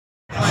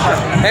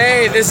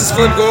Hey, this is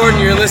Flip Gordon.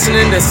 You're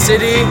listening to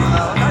City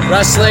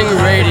Wrestling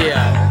Radio.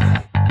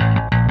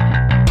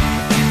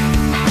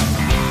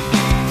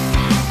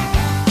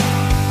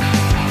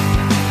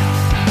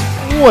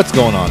 What's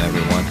going on,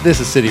 everyone? This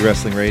is City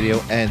Wrestling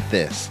Radio, and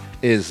this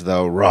is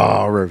the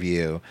Raw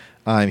Review.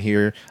 I'm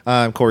here.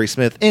 I'm Corey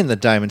Smith in the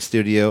Diamond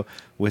Studio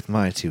with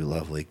my two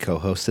lovely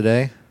co-hosts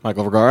today.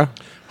 Michael Vergara.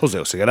 Jose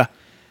Oseguera.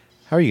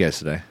 How are you guys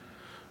today?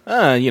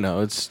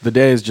 It's the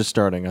day is just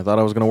starting. I thought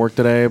I was going to work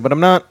today, but I'm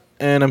not,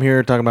 and I'm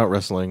here talking about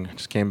wrestling.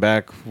 Just came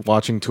back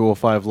watching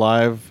 205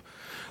 Live.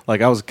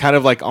 Like, I was kind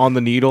of like on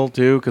the needle,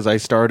 too, because I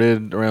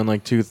started around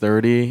like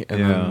 2:30,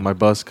 and then my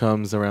bus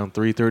comes around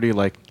 3:30.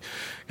 Like,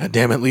 God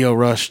damn it, Leo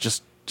Rush,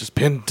 just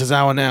pin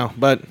Tozawa now.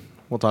 But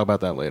we'll talk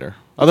about that later.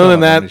 Other than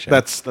that,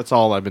 that's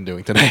all I've been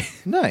doing today.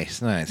 Nice.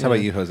 How about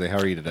you, Jose? How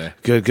are you today?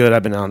 Good.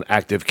 I've been on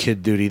active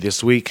kid duty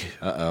this week.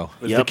 Uh-oh.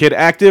 Was the kid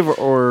active,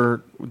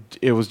 or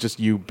it was just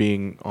you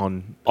being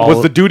on? All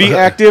Was the duty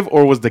active,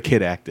 or was the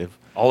kid active?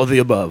 All of the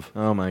above.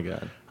 Oh my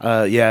God.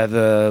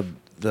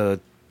 The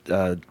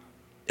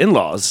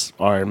in-laws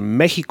are in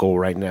Mexico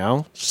right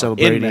now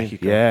celebrating.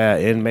 Mexico. Yeah,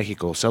 in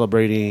Mexico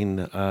celebrating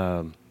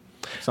the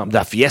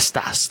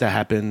fiestas that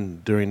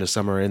happen during the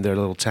summer in their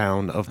little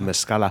town of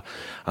Mezcala.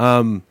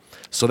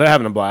 So they're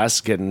having a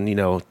blast, getting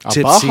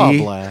tipsy. Baja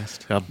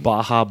blast. A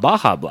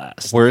Baja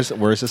blast. Where is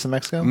this in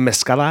Mexico?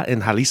 Mezcala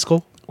in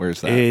Jalisco.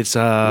 Where's that? It's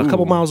a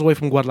couple miles away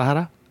from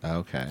Guadalajara.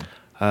 Okay.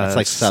 It's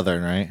like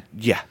southern, right?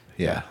 Yeah.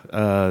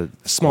 Yeah.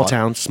 Small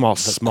town. Small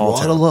town.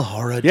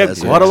 Guadalajara Yeah,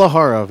 desert.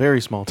 Guadalajara, very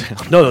small town.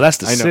 No, that's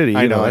the I know, city.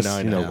 I know, That's,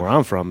 I know. where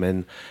I'm from,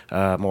 and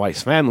my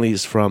wife's family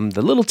is from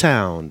the little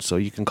town, so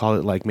you can call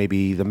it like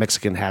maybe the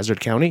Mexican Hazard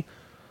County.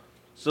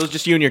 So it's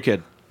just you and your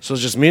kid. So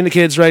it's just me and the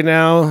kids right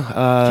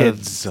now.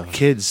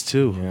 Kids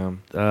too.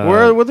 Yeah. What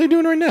are they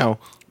doing right now?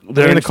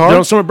 They're in the car? They're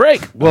on summer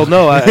break. Well,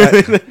 no,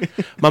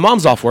 my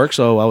mom's off work,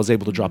 so I was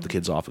able to drop the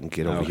kids off and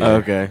get over here.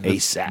 Okay.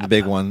 ASAP. The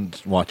big one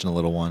watching the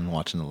little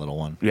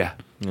one, Yeah.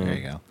 There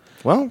you go.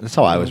 Well, That's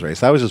how I was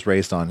raised. I was just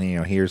raised on,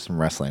 here's some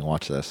wrestling.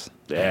 Watch this.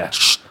 Yeah.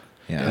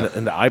 Yeah.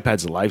 And the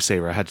iPad's a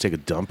lifesaver. I had to take a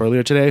dump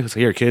earlier today. So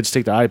here, kids,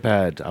 take the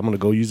iPad. I'm gonna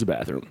go use the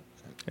bathroom.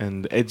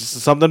 and it's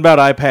something about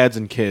iPads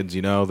and kids.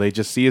 They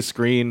just see a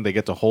screen, they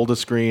get to hold a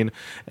screen,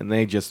 and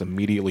they just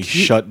immediately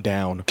shut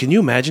down. Can you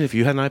imagine if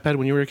you had an iPad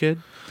when you were a kid?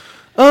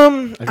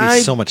 I'd be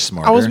so much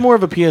smarter. I was more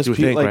of a PSP. You would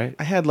think, like, right?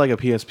 I had like a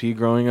PSP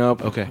growing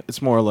up. Okay.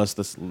 It's more or less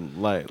this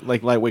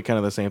lightweight, kind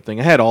of the same thing.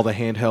 I had all the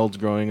handhelds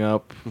growing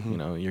up.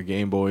 Your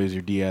Game Boys,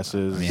 your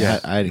DSs. I mean,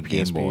 I had a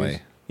Game PSPs.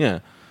 Boy. Yeah.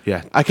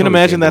 Yeah. I can totally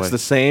imagine Game that's Boy. the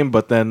same,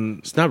 but then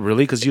It's not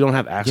really because you don't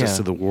have access Yeah.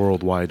 to the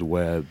World Wide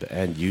Web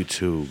and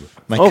YouTube.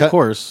 of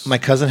course. My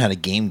cousin had a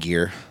Game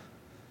Gear.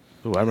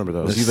 Oh, I remember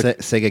The those.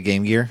 Sega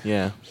Game Gear.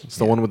 Yeah, it's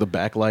the one with the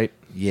backlight.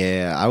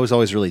 Yeah, I was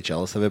always really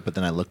jealous of it, but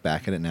then I look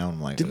back at it now and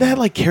I'm like, Didn't that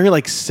like carry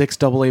like 6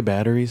 AA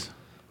batteries?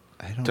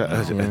 I don't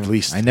To- know. At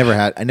least. I never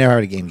had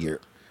a Game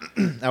Gear.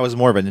 I was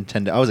more of a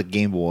Nintendo. I was a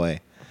Game Boy.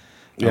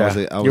 Yeah.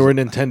 You were a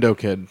Nintendo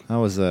kid. I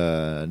was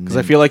a Because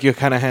I feel like you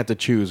kind of had to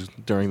choose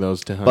during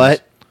those times.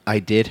 but I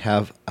did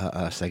have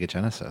a Sega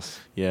Genesis.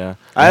 yeah,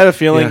 I had a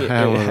feeling Yeah, I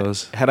had one of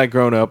those. had I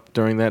grown up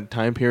during that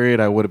time period,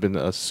 I would have been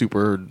a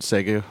super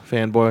Sega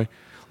fanboy.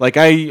 Like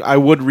I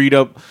would read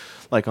up,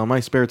 like on my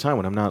spare time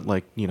when I'm not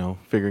like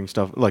figuring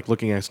stuff, like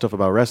looking at stuff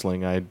about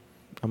wrestling.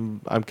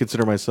 I'm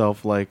consider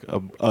myself like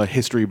a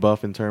history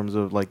buff in terms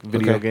of like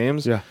video Okay.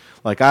 games. Yeah.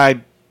 Like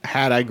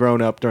had I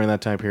grown up during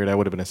that time period, I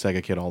would have been a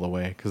Sega kid all the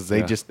way because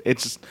it's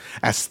just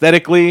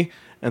aesthetically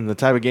and the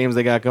type of games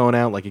they got going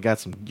out. Like you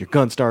got your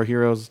Gunstar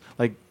heroes.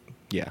 Like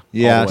Yeah, all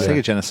the way.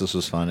 Sega Genesis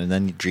was fun, and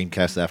then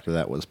Dreamcast after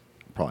that was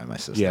probably my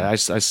system. Yeah, I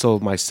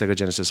sold my Sega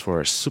Genesis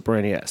for a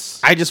Super NES.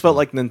 I just felt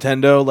like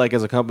Nintendo, like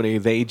as a company,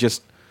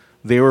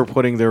 they were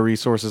putting their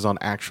resources on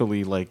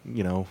actually like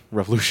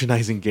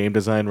revolutionizing game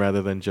design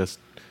rather than just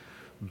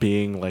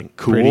being like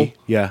cool. Pretty.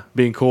 Yeah.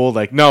 Being cool.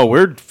 Like no,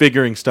 we're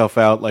figuring stuff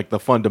out, like the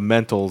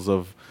fundamentals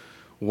of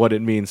what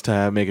it means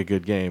to make a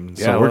good game.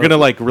 So Yeah, we're well- gonna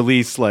like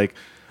release like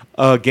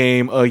a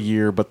game a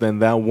year, but then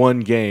that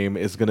one game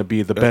is gonna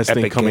be the best thing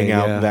epic coming game,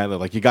 out. yeah. That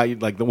like you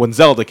got like when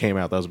Zelda came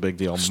out, that was a big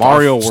deal.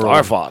 Mario World,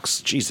 Star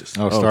Fox. Jesus.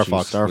 Oh, Star geez,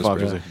 Fox. Star was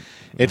Fox great. is a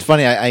It's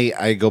funny.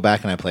 I go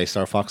back and I play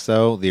Star Fox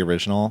though, the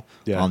original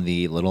Yeah. on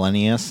the little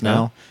NES.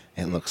 Now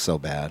it looks so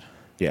bad.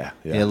 Yeah.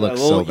 It looks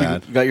Well, so you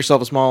bad. got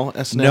yourself a small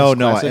SNES. No,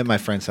 Classic? at my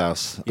friend's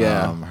house.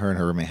 Yeah. Her and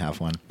her roommate have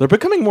one. They're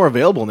becoming more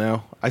available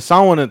now. I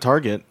saw one at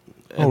Target.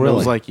 And Oh, really? I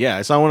was like, yeah,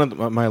 I saw one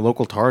at my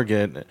local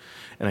Target,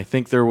 and I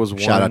think there was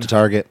one. Shout out to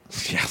Target.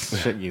 Yes,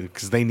 shit you,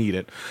 because they need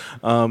it.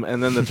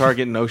 And then the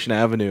Target in Ocean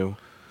Avenue.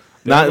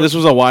 This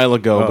was a while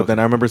ago, but then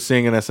I remember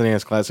seeing an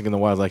SNES Classic in the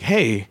wild. I was like,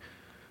 hey,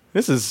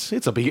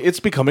 it's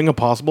becoming a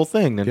possible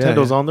thing.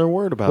 Nintendo's yeah. on their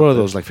word about What are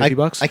this. those, like 50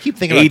 bucks? I keep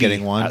thinking about 80.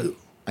 getting one.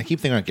 I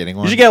keep thinking about getting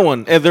one. You should get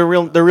one. They're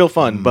real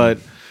fun, but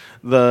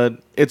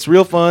it's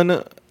real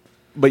fun,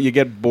 but you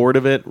get bored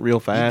of it real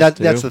fast.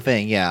 That's too, the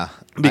thing. Yeah.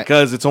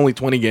 because it's only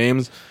 20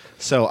 games.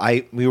 So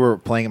we were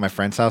playing at my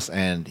friend's house,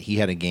 and he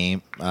had a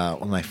game. I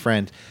was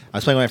playing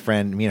with my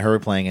friend. Me and her were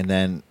playing, and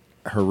then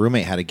her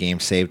roommate had a game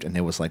saved, and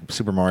it was like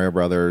Super Mario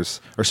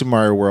Brothers or Super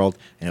Mario World,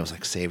 and it was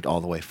like saved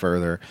all the way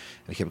further.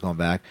 And we kept going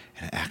back,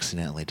 and I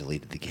accidentally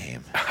deleted the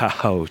game.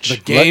 Ouch. The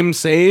game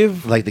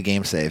save? Like the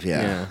game save,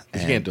 yeah. Yeah. You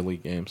And- can't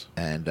delete games.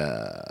 and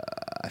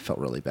I felt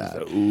really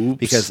bad Oops.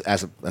 because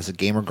as a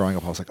gamer growing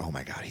up, I was like, "Oh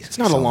my god, he's It's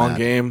not a long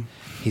game.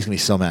 He's gonna be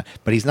so mad."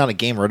 But he's not a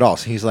gamer at all.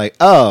 So he's like,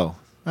 "Oh,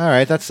 all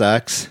right, that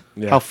sucks."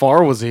 Yeah. How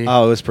far was he?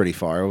 Oh, it was pretty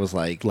far. It was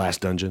like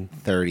Last dungeon.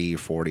 30 or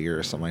 40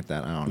 or something like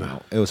that. I don't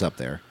know. It was up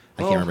there.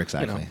 I Well, can't remember you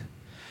exactly. know.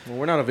 Well,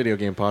 we're not a video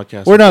game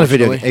podcast. We're not a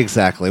video unfortunately.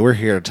 exactly. We're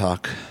here to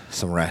talk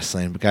some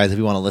wrestling. But guys, if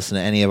you want to listen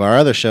to any of our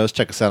other shows,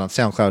 check us out on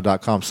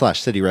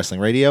SoundCloud.com/City Wrestling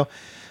Radio.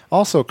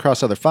 Also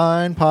across other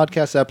fine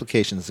podcast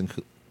applications,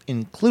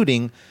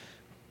 including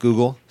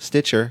Google,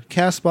 Stitcher,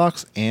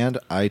 Castbox, and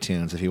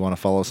iTunes. If you want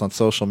to follow us on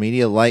social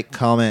media, like,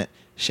 comment,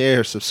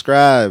 share,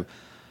 subscribe.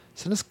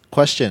 Send us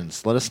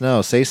questions. Let us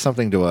know. Say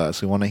something to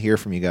us. We want to hear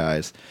from you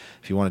guys.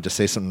 If you want to just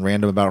say something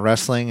random about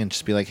wrestling and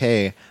just be like,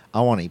 hey,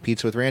 I want to eat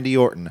pizza with Randy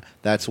Orton.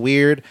 That's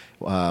weird.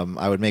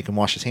 I would make him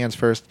wash his hands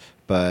first,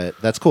 but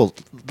that's cool.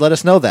 Let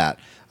us know that.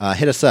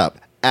 Hit us up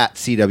at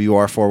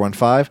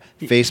CWR415,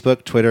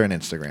 Facebook, Twitter, and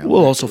Instagram.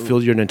 We'll also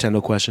field your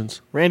Nintendo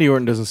questions. Randy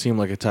Orton doesn't seem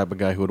like a type of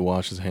guy who would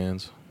wash his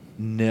hands.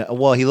 No,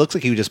 well, he looks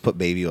like he would just put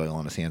baby oil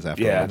on his hands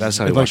afterwards. Yeah, that's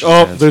how he It's like, washes oh,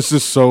 his hands. this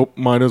is soap.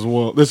 Might as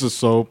well. This is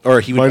soap. Or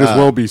he would, might as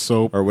well be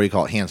soap. Or what do you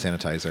call it? Hand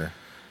sanitizer.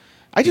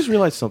 I just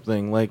realized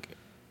something. Like,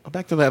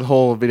 back to that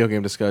whole video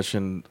game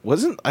discussion.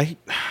 Wasn't I?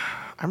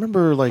 I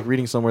remember like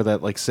reading somewhere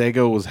that like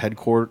Sega was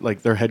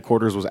their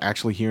headquarters was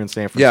actually here in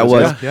San Yeah, Francisco.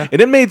 it was. Yeah.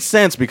 And it made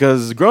sense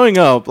because growing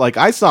up, like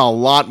I saw a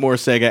lot more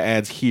Sega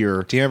ads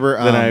here. Do you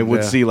remember, than I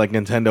would yeah. see like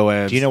Nintendo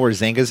ads? Do you know where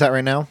Zynga's at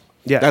right now?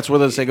 Yeah. That's where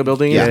the Sega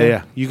building yeah, is. yeah,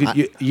 yeah. You could.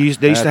 They used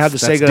to have the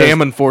That's Sega. damn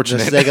The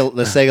unfortunate.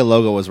 the Sega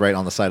logo was right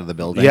on the side of the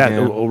building. Yeah,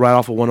 Yeah. right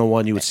off of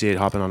 101, you would see it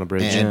hopping on a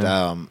bridge.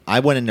 And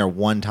I went in there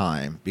one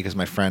time because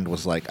my friend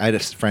was like, I had a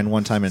friend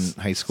one time in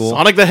high school.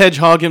 Sonic the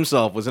Hedgehog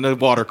himself was in a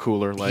water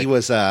cooler. Like He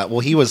was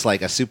he was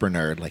like a super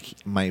nerd. Like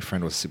my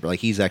friend was super.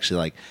 Like he's actually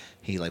like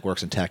he like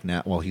works in tech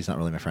now. Well, he's not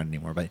really my friend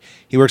anymore, but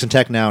he works in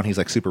tech now, and he's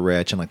like super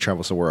rich and like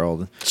travels the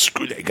world.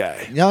 Screw that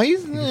guy. No,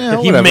 he's he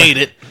whatever. made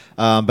it.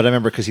 But I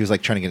remember because he was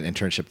like trying to get an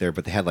internship there,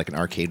 but they had like an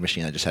arcade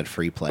machine that just had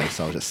free play,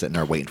 so I was just sitting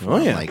there waiting for Oh,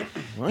 him, yeah. like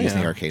Oh, using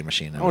yeah. the arcade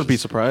machine. I wouldn't be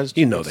surprised.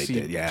 You know Get they to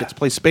did, yeah. Get to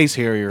play Space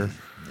Harrier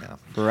Yeah.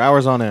 for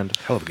hours on end.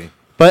 Hell of a game.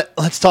 But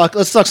let's talk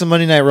some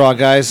Monday Night Raw,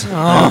 guys.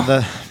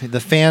 The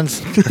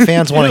fans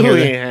want to hear We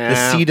the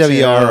have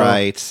CWR to.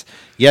 rights.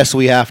 Yes,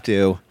 we have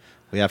to.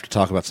 We have to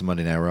talk about some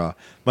Monday Night Raw.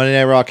 Monday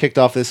Night Raw kicked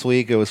off this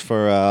week. It was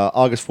for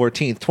August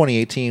 14th,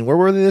 2018. Where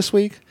were they this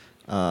week?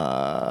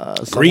 Somewhere-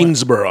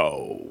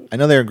 Greensboro. I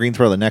know they were in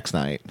Greensboro the next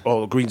night.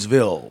 Oh,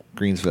 Greensville.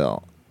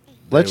 Greensville.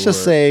 Let's just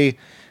were- say,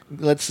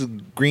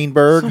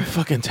 Greenberg. Some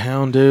fucking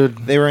town,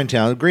 dude. They were in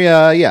town.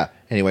 Yeah.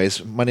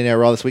 Anyways, Monday Night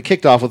Raw this week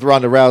kicked off with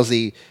Ronda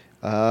Rousey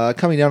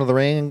coming down to the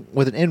ring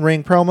with an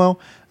in-ring promo.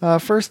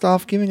 First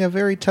off, giving a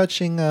very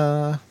touching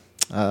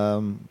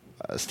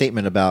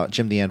statement about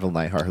Jim the Anvil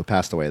Neidhart, who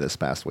passed away this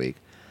past week.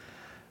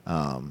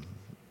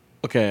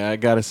 Okay, I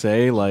gotta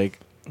say, like,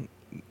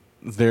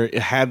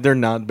 there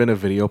not been a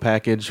video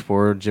package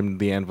for Jim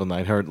the Anvil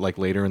Neidhart like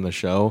later in the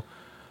show.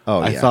 Oh,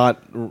 I yeah.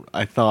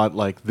 thought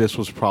like this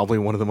was probably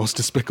one of the most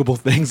despicable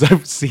things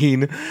I've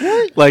seen,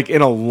 like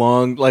in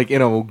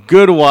a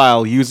good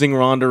while. Using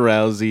Ronda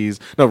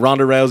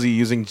Rousey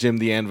using Jim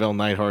the Anvil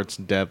Neidhart's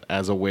death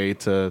as a way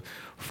to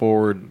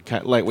forward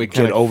lightweight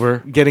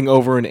getting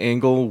over an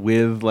angle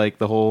with like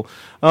the whole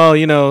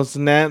it's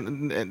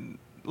Natty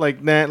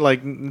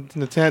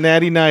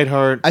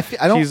Neidhart. I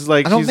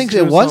don't think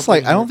it was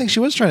like. I don't think she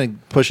was trying to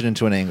push it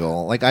into an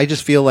angle. Like I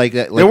just feel like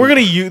that.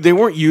 Like, they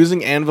weren't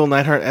using Anvil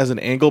Neidhart as an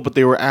angle, but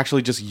they were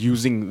actually just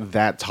using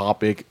that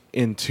topic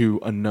into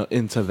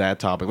that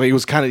topic. Like he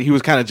was kind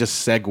of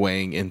just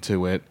segueing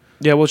into it.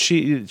 Yeah, well,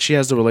 she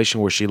has the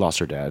relation where she lost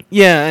her dad.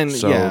 Yeah, and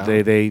So yeah.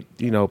 they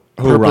who,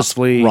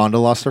 purposefully. Ronda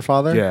lost her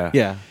father.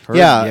 Yeah.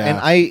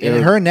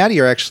 And her and Natty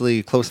are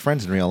actually close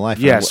friends in real life.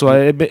 Yeah, And so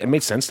it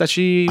made sense that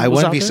she. I was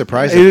wouldn't out be there.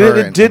 surprised if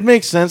her. It did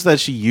make sense that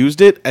she used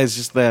it as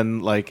just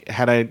then like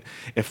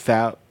if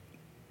that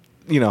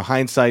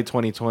hindsight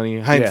 2020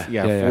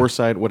 Yeah.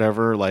 foresight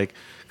whatever like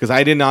because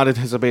I did not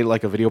anticipate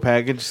like a video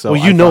package. So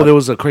Well, I thought- there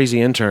was a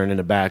crazy intern in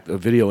the back, a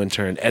video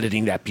intern,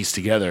 editing that piece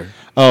together.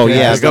 Oh Yeah,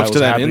 yeah, big ups was to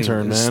that happening.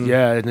 intern, man.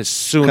 Yeah, and as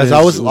soon because as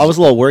I was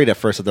a little worried at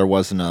first that there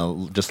wasn't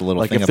just a little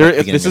like thing if about they're the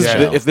if this is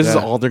beginning of the show. if this is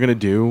Yeah. all they're gonna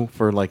do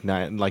for like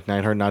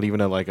Neidhart, not even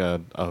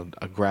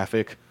a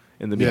graphic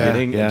in the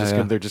beginning, yeah, and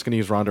yeah. they're just gonna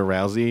use Ronda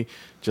Rousey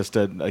just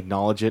to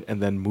acknowledge it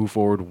and then move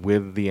forward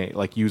with the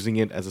like using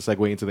it as a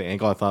segue into the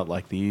angle. I thought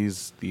like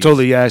these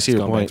Totally, yeah, I see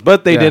your scumbags. point.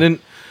 But they Yeah.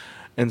 didn't,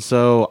 and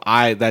so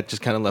that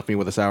just kind of left me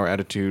with a sour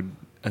attitude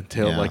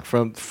until Yeah. like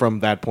from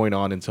that point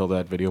on until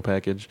that video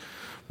package.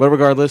 But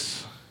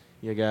regardless,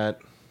 you got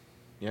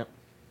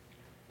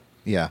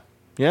Yeah.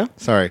 yeah.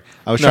 Sorry,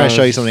 I was No, trying to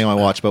show you it's- something on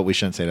my watch, but we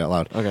shouldn't say it out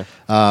loud. Okay.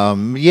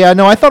 Yeah,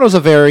 no, I thought it was a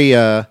very.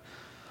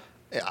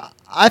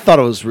 I thought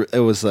it was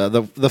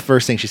the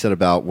first thing she said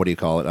about what do you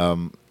call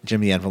it?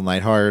 Jim the Anvil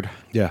Neidhart.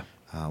 Yeah.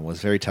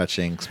 was very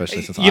touching,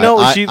 especially since You know,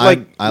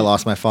 I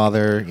lost my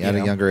father at Yeah.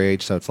 a younger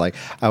age. So it's like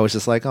I was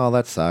just like, oh,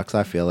 that sucks.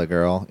 I feel it,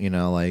 girl. You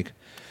know, like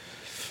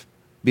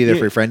be there for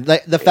Yeah. your friend.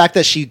 Like the fact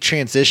that she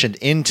transitioned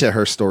into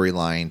her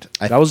storyline,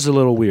 That was a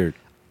little weird.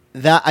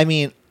 I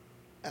mean,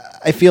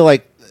 I feel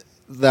like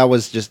that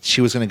was just she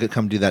was going to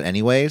come do that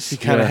anyways. He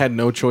kind of Yeah. had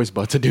no choice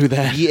but to do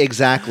that. Yeah,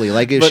 exactly.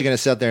 Like, is But- she going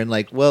to sit there and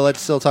like, well,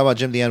 let's still talk about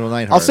Jim the Animal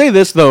Neidhart? I'll say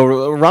this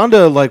though,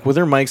 Ronda, like with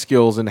her mic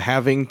skills and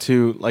having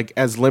to like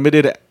as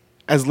limited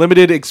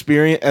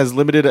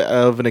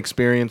of an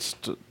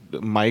experienced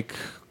mic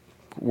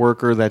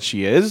worker that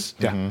she is.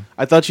 Yeah.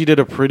 I thought she did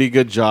a pretty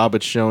good job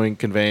at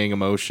conveying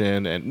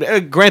emotion.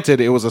 And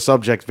granted, it was a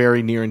subject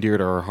very near and dear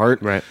to her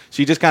heart. Right.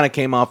 She just kind of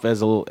came off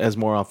as as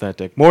more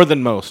authentic, more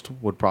than most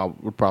would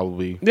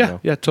probably. Yeah,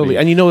 totally. be.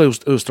 And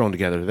it was thrown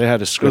together. They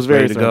had a script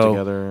very ready to thrown go,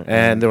 together,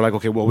 and they were like,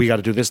 okay, well, we got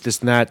to do this,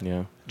 and that.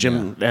 Yeah.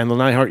 Jim and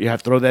Neidhart, you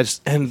have to throw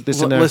this And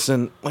this in there.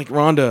 listen, like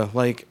Rhonda,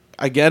 like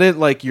I get it.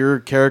 Like your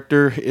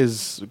character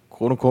is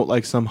quote unquote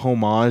like some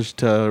homage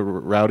to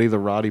Rowdy the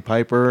Roddy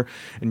Piper,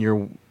 and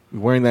you're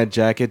wearing that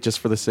jacket just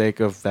for the sake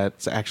of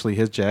that's actually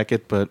his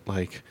jacket. But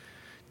like,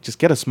 just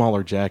get a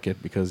smaller jacket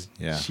because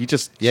she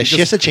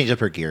has to change up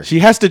her gear. She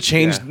has to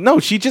change. Yeah. No,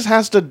 she just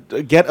has to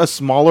get a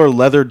smaller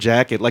leather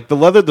jacket. Like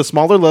the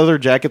smaller leather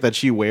jacket that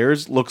she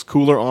wears looks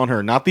cooler on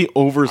her, not the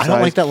oversized. I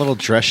don't like that little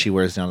dress she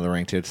wears down to the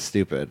ring too. It's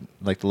stupid.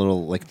 Like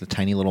the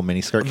tiny little mini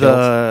skirt.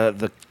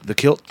 kilt. The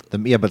kilt.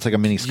 Yeah, but it's like a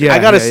mini skirt. Yeah, I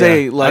gotta yeah,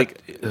 say, yeah.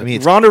 like I mean,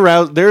 it's- Ronda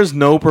Rousey, there's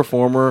no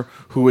performer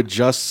who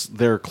adjusts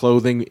their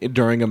clothing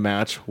during a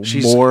match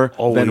She's more than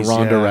always,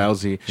 Ronda yeah.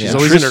 Rousey. She's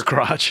always in her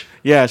crotch.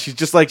 Yeah, she's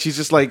just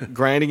like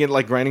grinding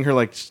her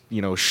like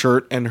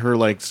shirt and her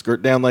like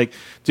skirt down. Like,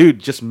 dude,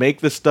 just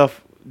make this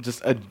stuff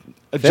just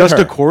adjust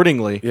her.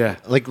 accordingly. Yeah.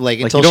 like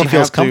Like, until you don't she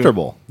feels have to-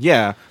 comfortable.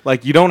 Yeah,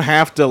 like you don't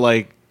have to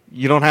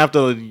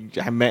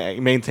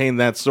maintain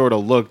that sort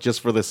of look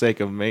just for the sake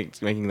of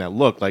making that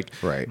look. Like,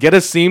 Right. get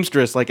a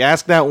seamstress. Like,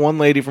 ask that one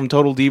lady from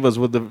Total Divas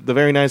with the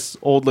very nice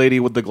old lady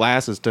with the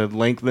glasses to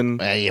lengthen.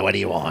 Hey, what do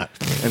you want?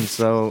 And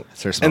so,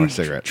 It's her smaller and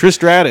cigarette. Trish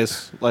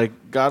Stratus, like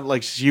God,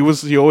 like she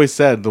always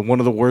said one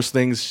of the worst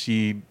things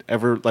she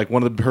ever, like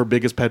one of her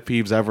biggest pet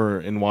peeves ever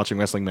in watching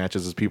wrestling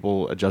matches is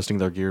people adjusting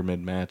their gear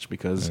mid match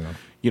because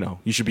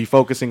you should be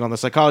focusing on the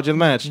psychology of the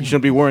match. You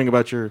shouldn't be worrying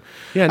about your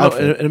Yeah, no,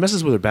 outfit. and it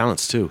messes with her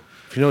balance too.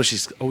 If you know,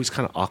 she's always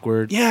kind of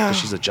awkward. Yeah. 'cause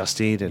she's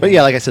adjusting. And, But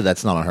yeah, like I said,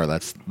 that's not on her.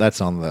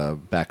 That's on the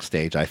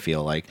backstage. I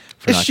feel like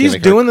for If not she's giving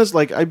her- doing this,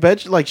 like I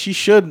bet, like she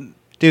should,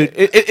 Dude.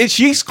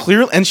 She's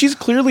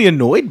clearly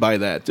annoyed by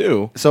that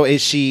too. So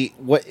is she?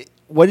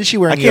 What did she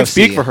wear in I UFC? can't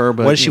speak for her,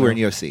 but, what did she you wear in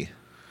know. UFC?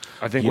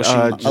 I think Yeah,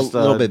 when she, A just,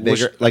 little bit was-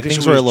 bigger. I Like think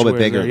things she were a was little bit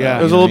wearing bigger. her- though, yeah.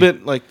 It was a you know little what I mean?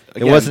 bit like It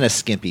again- wasn't as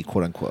skimpy,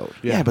 quote unquote.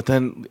 Yeah, but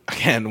then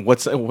again,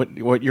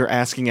 what you're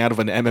asking out of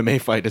an MMA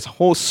fight is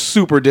whole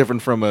super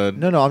different from a.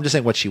 No, I'm just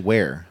saying what she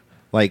wear.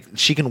 Like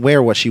she can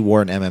wear what she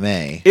wore in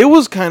MMA. It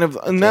was kind of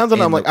now that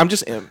And I'm like the- I'm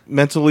just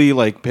mentally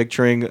like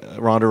picturing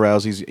Ronda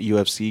Rousey's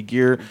UFC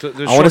gear. The I want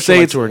to shorts are say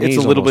like it's to her knees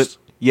a little almost.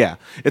 bit. Yeah,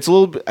 it's a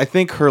little bit. I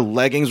think her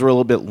leggings were a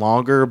little bit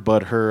longer,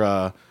 but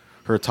her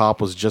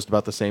top was just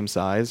about the same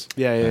size.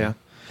 yeah.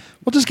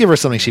 We'll just give her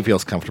something she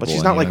feels comfortable. But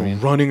she's in, not you like know what I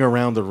mean? running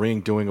around the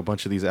ring doing a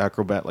bunch of these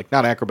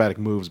not acrobatic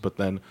moves, but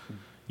then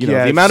Yeah, the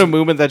it's- amount of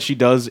movement that she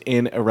does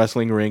in a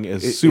wrestling ring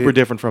is super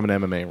different from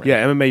an MMA ring.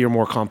 Yeah, MMA, you're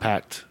more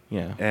compact.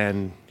 Yeah.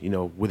 And,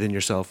 within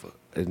yourself.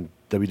 In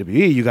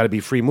WWE, you got to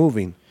be free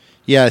moving.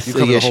 Yeah, You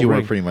cover the she whole wore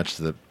ring. pretty much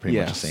the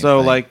same. So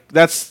thing. like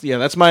that's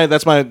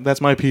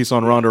my piece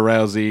on Ronda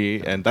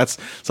Rousey, and that's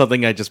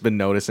something I've just been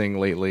noticing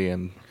lately.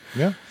 And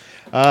yeah.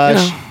 You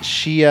know,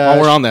 She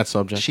while we're on that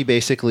subject, she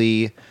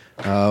basically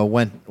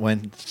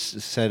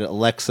said,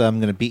 Alexa, I'm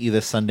going to beat you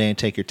this Sunday and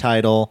take your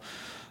title.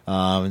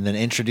 And then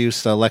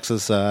introduced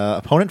Alexa's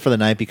opponent for the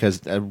night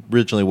because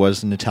originally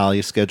was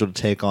Natalya scheduled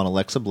to take on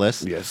Alexa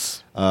Bliss.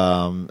 Yes.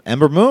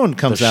 Ember Moon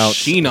comes the out.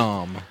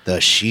 Phenom. The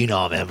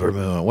Sheenom Ember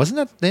Moon. Wasn't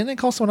that? Didn't they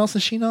call someone else the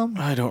Sheenom?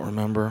 I don't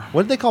remember.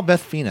 What did they call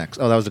Beth Phoenix?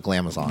 Oh, that was the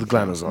Glamazon. The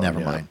Glamazon, Never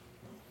yeah.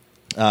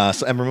 mind.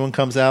 So Ember Moon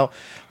comes out.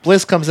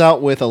 Bliss comes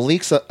out with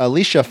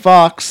Alicia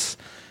Fox.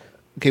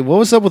 Okay, what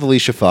was up with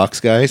Alicia Fox,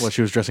 guys? Well,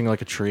 she was dressing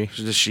like a tree.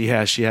 She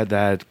had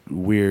that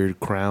weird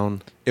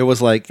crown. It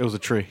was like It was a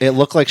tree. It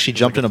looked like she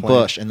jumped like in a a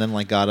plant. bush and then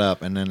like got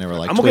up and then they were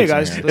like, I'm okay, twigs in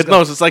guys. her hair. Let's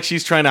No, it's like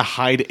she's trying to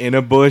hide in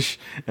a bush,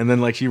 and then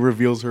like she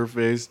reveals her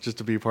face just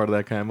to be part of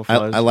that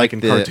camouflage. I like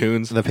in the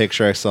cartoons. The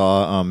picture I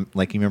saw.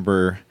 Like you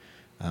remember,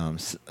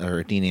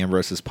 or Dean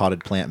Ambrose's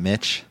potted plant,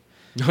 Mitch.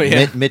 Oh,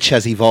 yeah. Mitch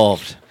has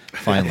evolved.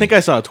 Finally, I think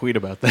I saw a tweet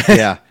about that.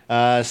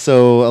 yeah.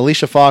 So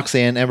Alicia Fox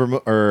and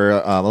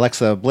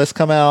Alexa Bliss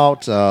come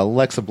out.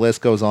 Alexa Bliss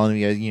goes on.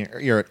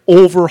 You're an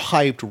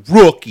overhyped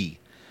rookie.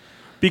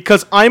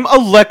 Because I'm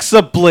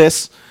Alexa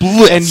Bliss,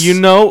 and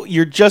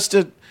you're just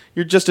an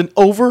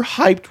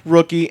overhyped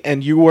rookie,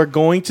 and you are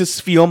going to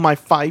feel my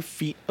 5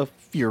 feet of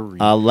fury.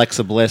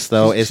 Alexa Bliss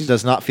though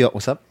does not feel.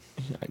 What's up?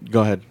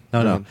 Go ahead.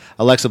 No.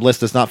 Alexa Bliss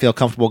does not feel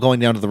comfortable going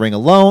down to the ring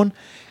alone.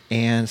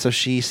 And so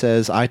she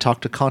says, I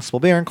talked to Constable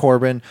Baron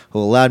Corbin, who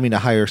allowed me to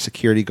hire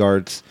security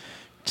guards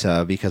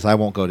because I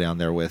won't go down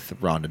there with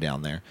Ronda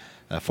down there.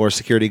 4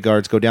 security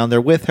guards go down there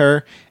with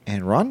her,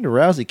 and Ronda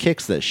Rousey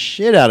kicks the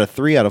shit out of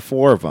 3 out of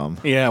 4 of them.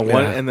 Yeah,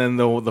 one, and then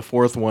the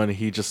fourth one,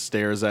 he just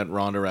stares at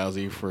Ronda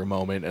Rousey for a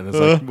moment and is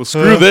like, "Well,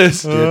 screw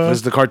this." It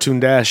was the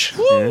cartoon dash.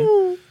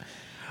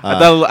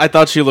 I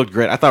thought she looked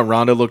great. I thought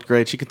Ronda looked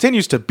great. She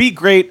continues to be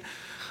great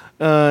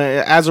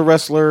as a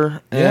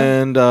wrestler,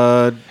 and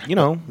you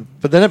know,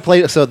 But then it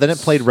played. So then it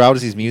played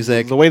Rousey's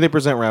music. the way they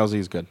present Rousey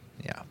is good.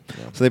 Yeah.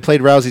 So they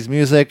played Rousey's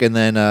music, and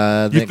then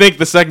You think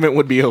the segment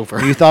would be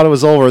over? you thought it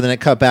was over. Then it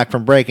cut back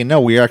from break, and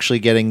no, we're actually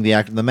getting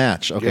the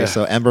match. Okay, Yeah.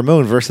 so Ember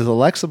Moon versus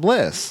Alexa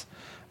Bliss,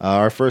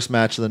 our first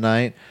match of the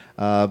night.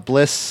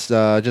 Bliss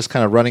just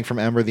kind of running from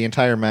Ember the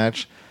entire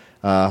match.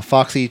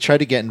 Foxy tried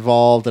to get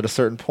involved at a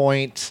certain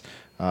point.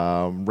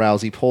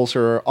 Rousey pulls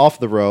her off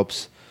the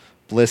ropes.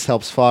 Bliss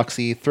helps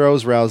Foxy,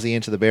 throws Rousey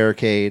into the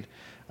barricade.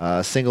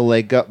 Single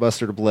leg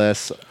gutbuster to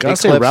Bliss. Gotta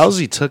say, Eclipse-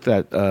 Rousey took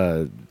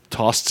that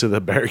toss to the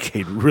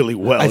barricade really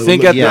well. I It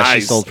think looked at the- she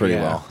nice. sold pretty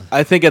well.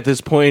 I think at this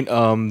point,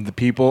 the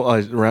people.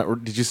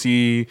 Did you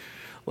see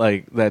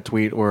like that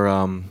tweet where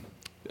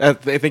I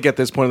think at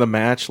this point of the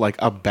match, like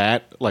a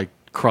bat like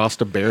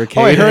crossed a barricade.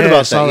 Oh, I heard Yeah, I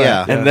about saw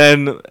that. that.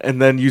 Yeah.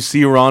 And then you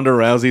see Ronda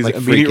Rousey's Like,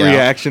 immediate freak out.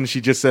 reaction.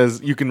 She just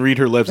says, you can read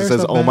her lips. It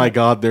There's says, a "Oh my bat."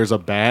 God, there's a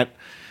bat."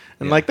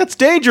 And like that's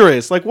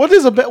dangerous. Like what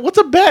is a bat? What's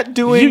a bat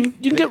doing?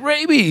 You can get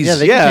rabies. Yeah,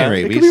 they yeah, can it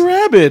rabies. could be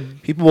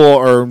rabid. People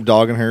are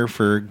dogging her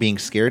for being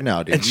scared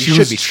now, dude. And You she should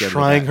was be scared of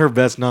trying that. her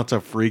best not to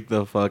freak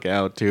the fuck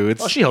out too.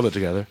 It's Oh, she held it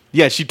together.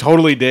 yeah, she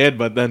totally did.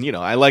 But then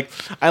I like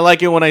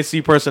it when I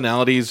see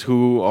personalities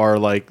who are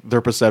like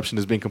their perception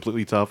is being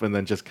completely tough, and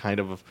then just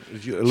kind of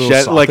A little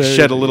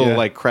shed a little yeah.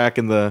 like crack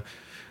in the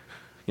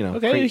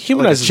Okay, like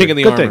humanizes a chink it. in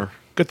the Good armor. thing.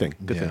 Good thing.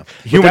 Good Yeah. thing.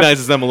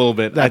 Humanizes them a little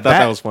bit. I thought bat-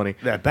 that was funny.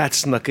 That bat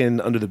snuck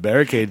in under the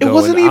barricade. It though,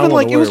 wasn't and I even don't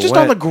like know it was where just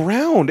on the went.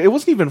 ground. It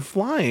wasn't even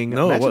flying.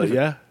 No, imagine well, if it,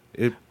 yeah.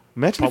 It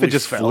imagine if it probably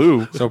just fell.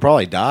 flew. So it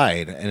probably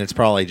died, and it's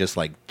probably just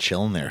like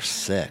chilling there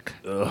sick.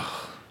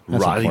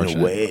 That's rotting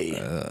unfortunate.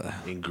 away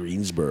in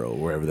Greensboro,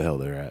 wherever the hell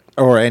they're at.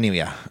 Or in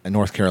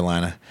North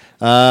Carolina.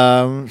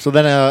 So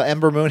then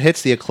Ember Moon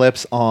hits the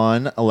Eclipse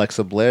on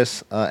Alexa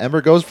Bliss.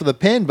 Ember goes for the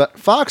pin, but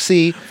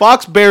Foxy,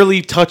 Fox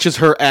barely touches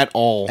her at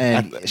all.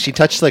 and she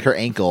touched like her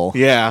ankle.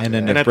 Yeah, and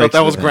then I it thought breaks that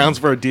the was pin. grounds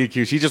for a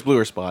DQ. She just blew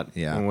her spot.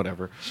 Yeah. and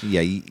whatever.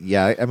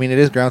 Yeah. I mean, it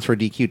is grounds for a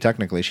DQ.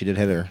 Technically, she did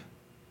hit her.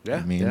 Yeah,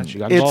 I mean, yeah, she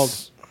got involved.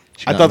 It's.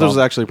 She I got thought this was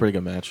involved. actually a pretty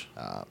good match.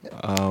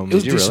 It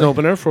was you decent really?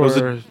 opener for. Was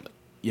it-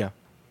 Yeah,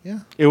 Yeah.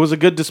 it was a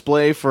good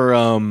display for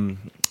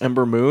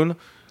Ember Moon.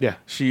 yeah.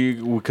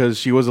 Because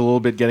she was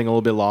getting a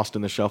little bit lost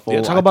in the shuffle.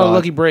 Yeah, talk I about a thought-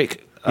 lucky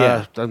break.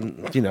 Yeah.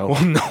 No,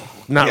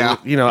 not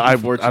Yeah. I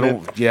Unfortunate.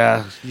 don't.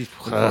 Yeah,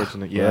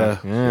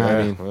 Unfortunate.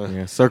 I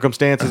mean,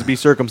 circumstances be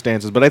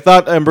circumstances. But I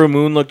thought Ember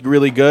Moon looked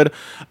really good.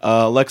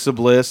 Alexa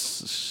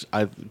Bliss,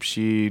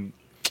 she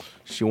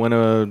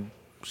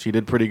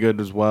did pretty good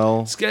as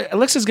well.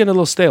 Alexa's getting a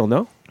little stale.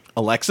 No.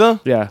 Alexa,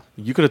 Yeah,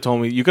 you could have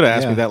told me. You could have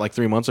asked me Yeah. that like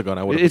 3 months ago, and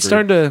I would have. it's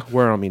starting to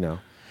wear on me now.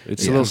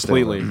 It's a little stale.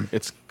 completely.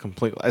 It's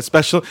completely.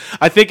 Especially,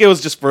 I think it was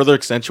just further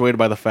accentuated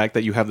by the fact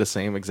that you have the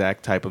same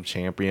exact type of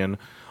champion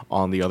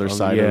on the other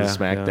side yeah, of the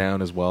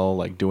SmackDown as well,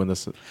 like doing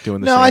this. No,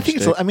 same I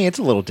think shtick. it's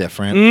a little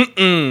different.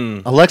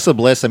 Alexa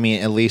Bliss, I mean,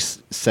 at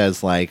least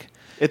says like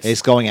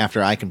it's going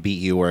after I can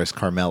beat you, whereas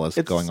Carmella's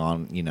going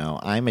on.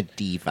 I'm a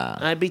diva.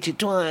 I beat you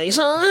twice.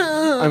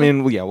 I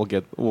mean, well, yeah, we'll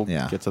get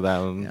Yeah. to that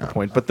on the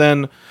point. But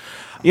then,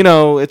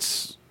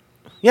 it's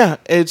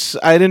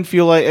I didn't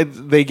feel like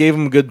they gave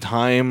him good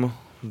time.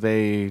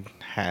 They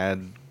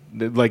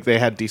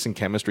had decent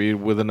chemistry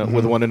with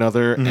one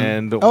another,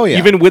 and Oh, yeah.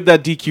 even with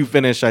that DQ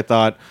finish, I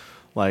thought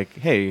like,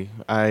 hey,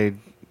 I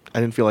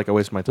didn't feel like I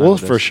wasted my time. We'll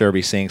with for this. sure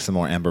be seeing some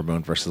more Ember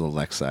Moon versus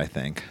Alexa, I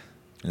think,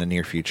 in the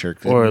near future. Or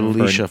For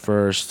Alicia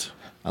first.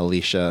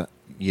 Alicia,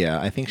 yeah,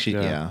 I think she,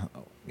 Yeah.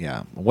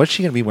 yeah. What's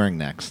she gonna be wearing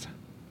next?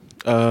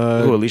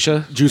 Ooh,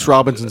 Alicia. Juice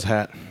Robinson's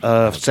hat.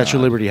 Statue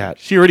of Liberty hat.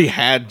 She already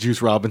had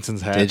Juice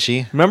Robinson's hat. Did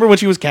she? Remember when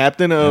she was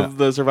captain of Yeah.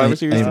 the Survivor I-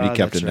 Series? I already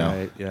kept that's it now.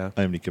 right, yeah.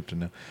 I am kept it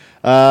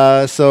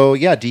now. So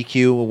yeah,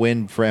 DQ will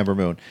win for Ember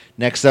Moon.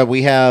 Next up,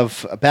 we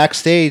have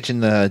backstage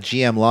in the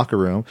GM locker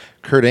room,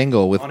 Kurt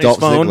Angle with On his Dolph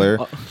phone.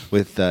 Ziggler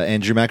with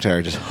Andrew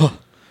McIntyre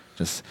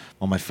just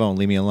on my phone.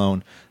 Leave me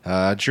alone.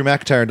 Drew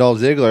McIntyre and Dolph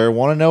Ziggler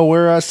want to know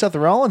where Seth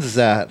Rollins is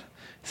at. I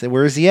said,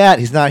 where is he at?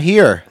 He's not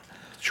here.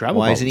 Travel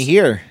Why isn't he bubbles.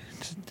 here?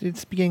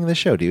 It's the beginning of the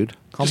show, dude.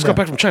 Calm Just down. got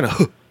back from China.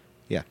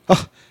 Yeah.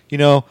 Oh,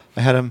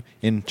 I had him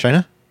in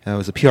China. It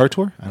was a PR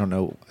tour. I don't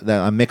know.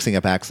 I'm mixing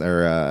up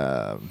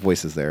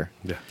voices there.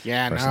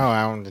 Yeah, no,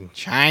 I'm in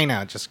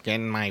China just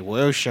getting my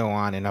wushu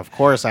on, and of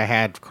course I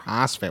had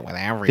CrossFit with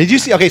everything. Did you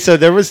see? Okay, so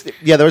there was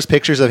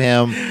pictures of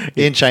him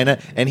in China,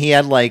 and he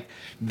had like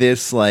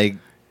this like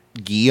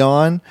gi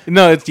on,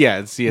 No, it's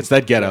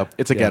that getup.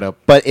 It's a getup.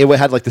 but it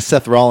had like the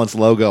Seth Rollins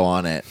logo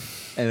on it,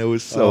 and it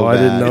was so Oh, I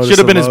bad. didn't It notice should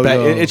have been the his back.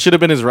 logo. It should have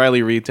been his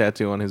Riley Reid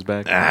tattoo on his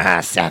back.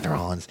 Seth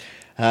Rollins.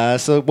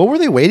 So what were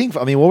they waiting for?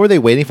 I mean, what were they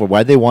waiting for?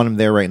 Why'd they want him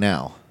there right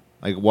now?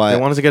 Like why?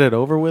 They wanted to get it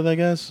over with, I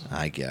guess.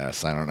 I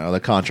guess I don't know. The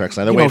contracts.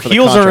 They're You know, waiting for the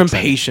heels are contracts.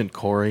 impatient,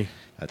 Corey.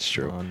 That's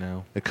true. Oh,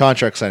 no. The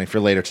contract signing for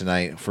later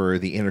tonight for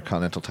the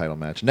Intercontinental title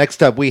match.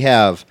 Next up, we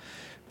have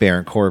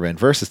Baron Corbin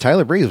versus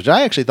Tyler Breeze, which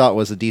I actually thought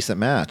was a decent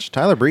match.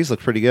 Tyler Breeze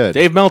looked pretty good.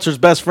 Dave Meltzer's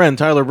best friend,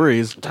 Tyler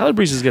Breeze. Tyler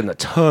Breeze is getting a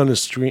ton of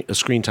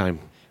screen time.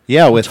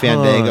 Yeah, with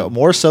Fandango.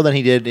 More so than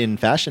he did in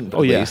Fashion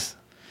Oh, yeah. Police.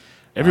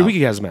 Every week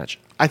he has a match.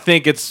 I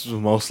think it's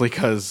mostly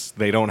because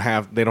they don't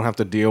have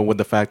to deal with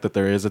the fact that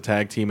there is a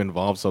tag team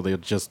involved, so they'll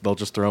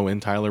just throw in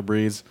Tyler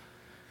Breeze.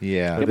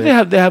 Yeah. Yeah,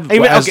 but they have Hey,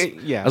 but- as, okay,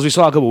 yeah. as we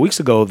saw a couple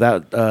weeks ago,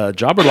 that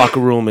Jobber locker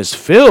room is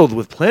filled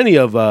with plenty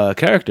of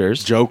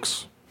characters.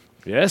 Jokes.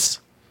 Yes.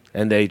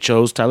 And they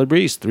chose Tyler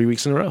Breeze 3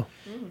 weeks in a row.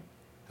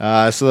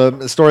 So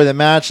the story of the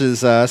match is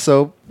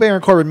so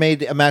Baron Corbin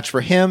made a match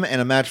for him and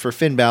a match for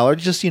Finn Balor.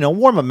 Just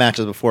warm up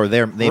matches before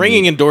they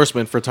Ringing meet.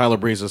 endorsement for Tyler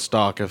Breeze's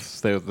stock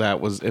if that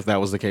was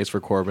the case for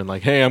Corbin.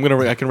 Like, hey,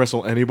 I can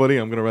wrestle anybody.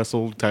 I'm gonna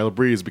wrestle Tyler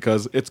Breeze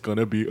because it's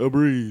gonna be a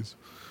breeze.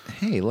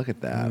 Hey, look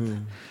at that.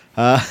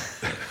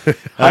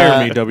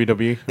 Hire me,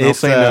 WWE. I'll It's,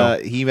 say no.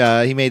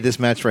 he made this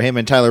match for him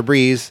and Tyler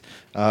Breeze.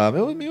 It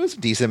was a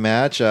decent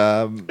match.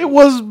 It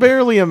was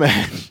barely a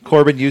match.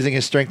 Corbin using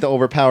his strength to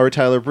overpower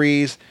Tyler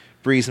Breeze.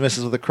 Breeze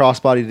misses with a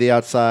crossbody to the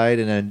outside,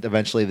 and then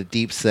eventually the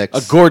deep six.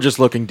 A gorgeous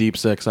looking deep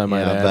six, I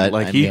might Yeah, add. but,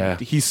 Like I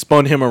he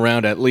spun him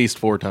around at least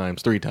 3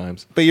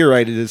 times. But you're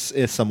right;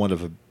 it's somewhat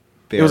of a.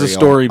 It was a burial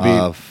story beat.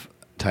 of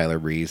Tyler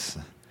Breeze.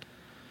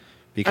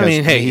 Because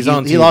hey, he's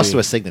on He lost TV. to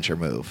a signature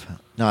move,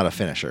 not a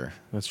finisher.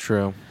 That's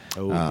true.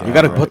 Oh, You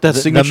got to put that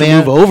The signature man-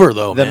 move over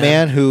though. The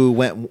man who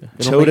went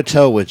It'll toe to make-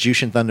 toe with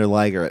Jushin Thunder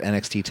Liger at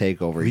NXT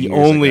Takeover. the years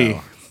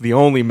ago.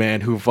 only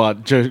man who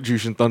fought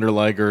Jushin Thunder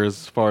Liger,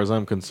 as far as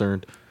I'm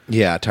concerned.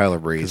 Yeah, Tyler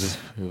Breeze.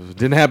 It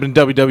didn't happen in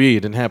WWE.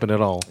 It didn't happen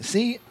at all.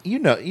 See, you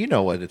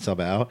know what it's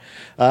about.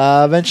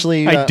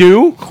 Eventually, I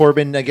do?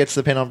 Corbin gets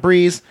the pin on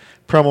Breeze.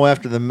 Promo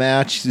after the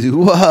match.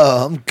 Whoa,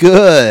 I'm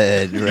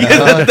good. Right?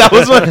 that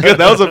was good.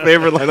 That was a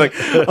favorite line. Like,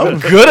 I'm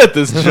good at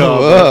this job.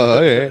 Whoa,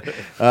 okay.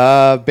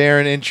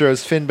 Baron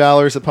intros Finn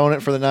Balor's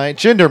opponent for the night,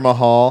 Jinder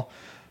Mahal,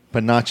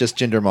 but not just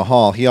Jinder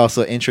Mahal. He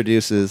also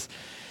introduces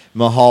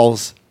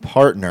Mahal's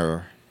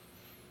partner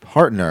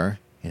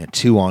in a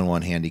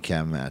 2-on-1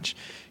 handicap match.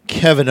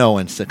 Kevin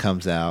Owens that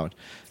comes out,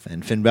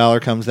 and Finn Balor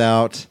comes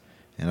out,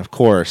 and of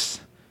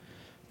course,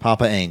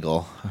 Papa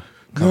Angle.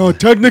 No,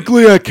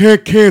 technically I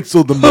can't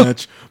cancel the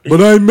match,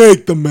 but I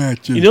make the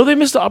matches. You know they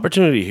missed the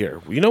opportunity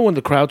here. You know when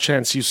the crowd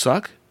chants "You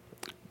suck,"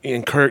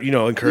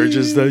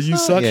 encourages the "You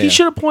suck." Yeah. He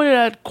should have pointed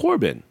at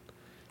Corbin.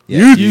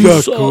 Yeah.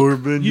 You suck,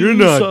 Corbin. You're You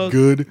not suck.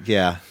 good.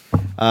 Yeah.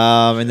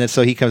 And then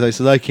so he comes out and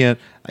says, I can't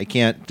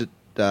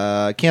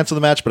cancel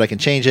the match, but I can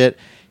change it.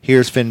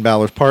 Here's Finn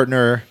Balor's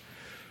partner,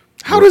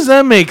 How does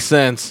that make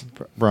sense?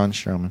 Braun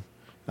Strowman.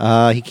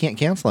 He can't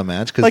cancel a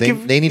match because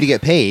Like they need to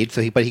get paid.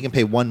 But he can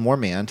pay one more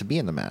man to be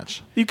in the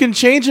match. You can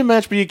change a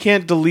match, but you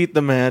can't delete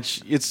the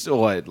match. It's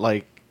what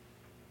like.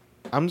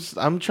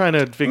 I'm trying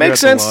to figure out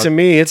Makes the sense log. to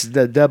me. It's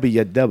the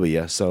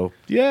WW. So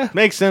yeah,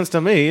 Makes sense to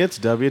me. It's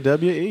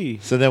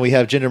WWE. So then we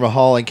have Jinder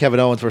Mahal and Kevin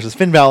Owens versus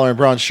Finn Balor and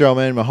Braun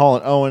Strowman. Mahal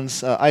and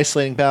Owens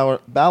isolating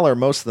Balor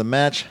most of the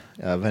match.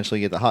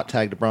 Eventually get the hot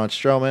tag to Braun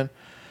Strowman.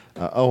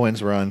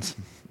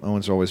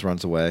 Owens always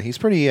runs away. He's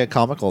pretty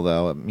comical,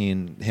 though. I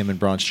mean, him and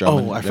Braun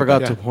Strowman. Oh, I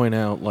forgot to point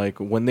out, like,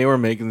 when they were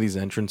making these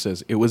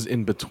entrances, it was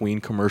in between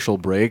commercial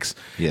breaks.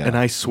 Yeah. And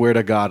I swear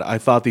to God, I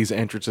thought these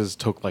entrances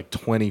took like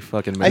 20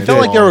 fucking I minutes. felt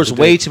like there long was to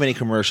do. way too many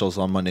commercials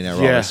on Monday Night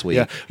Raw this week.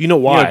 yeah. You know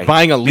why? You're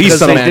buying a Because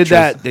Lisa they mattress. did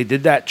that. They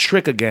did that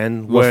trick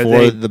again where Before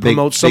they the big-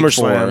 promote big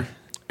SummerSlam four.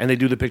 and they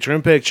do the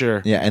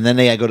picture-in-picture. Yeah, and then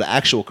they go to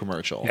actual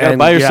commercial. You gotta And,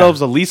 buy yeah. yourselves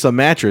a Lisa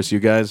mattress, you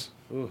guys.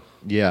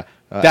 Yeah.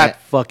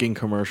 That fucking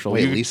commercial.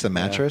 wait, You- Lisa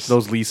mattress?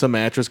 Those Lisa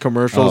mattress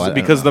commercials, Oh, I don't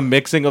because know. the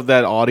mixing of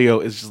that audio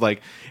is just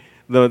like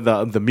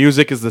the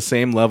music is the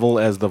same level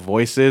as the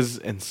voices,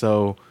 and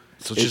so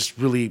So it's just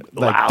really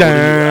like loud.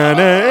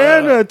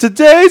 "Da-na-na-na,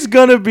 today's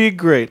gonna be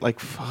great. Like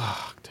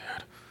fuck, dude.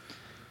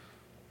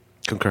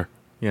 Concur.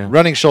 Yeah.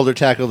 Running shoulder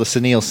tackle to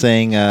Sunil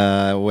Singh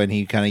when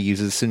he kind of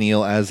uses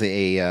Sunil as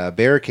a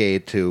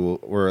barricade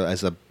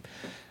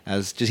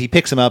he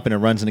picks him up and it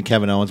runs into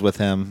Kevin Owens with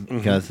him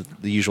because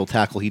the usual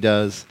tackle he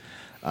does.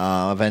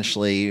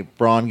 Eventually,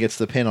 Braun gets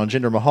the pin on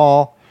Jinder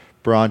Mahal.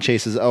 Braun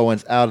chases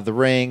Owens out of the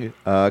ring.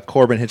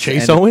 Corbin hits the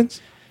Chase end-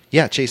 Owens?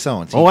 Yeah, Chase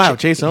Owens. Oh, wow,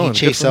 Chase Owens.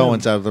 He Good chased for him.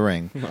 Owens out of the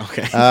ring.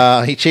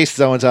 Okay. He chases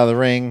Owens out of the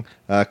ring.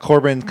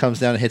 Corbin comes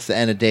down and hits the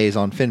end of days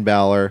on Finn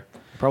Balor.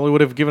 Probably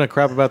would have given a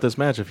crap about this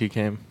match if he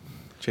came.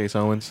 Chase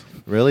Owens.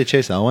 Really,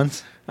 Chase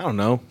Owens? I don't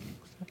know.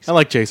 I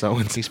like Chase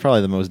Owens. He's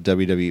probably the most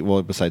WWE.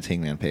 Well, besides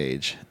Hangman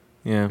Page,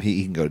 Yeah.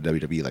 he can go to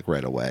WWE like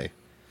right away.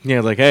 Yeah,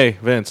 like, hey,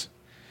 Vince,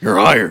 you're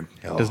hired.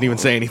 Doesn't even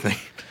say anything.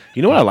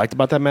 You know what I liked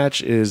about that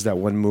match is that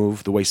one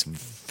move, the way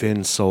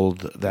Finn sold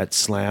that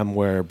slam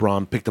where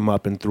Braun picked him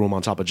up and threw him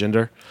on top of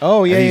Jinder.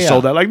 Oh, yeah, And he yeah.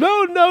 sold that like,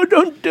 no,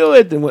 don't do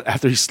it. Then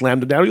after he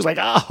slammed him down, he was like,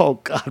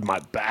 oh God, my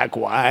back,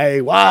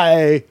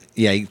 why?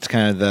 Yeah, he's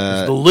kind of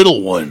the.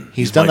 little one.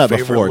 He's done that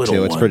before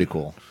too. It's pretty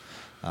cool.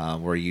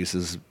 Where he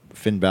uses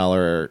Finn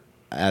Balor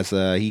as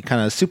he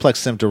kind of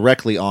suplexes him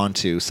directly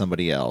onto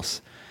somebody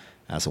else.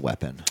 as a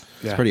weapon.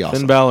 It's Yeah. pretty Finn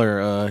awesome.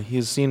 Balor,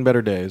 he's seen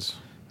better days.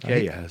 Yeah,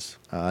 yes.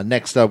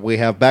 Next up, we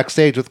have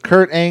backstage with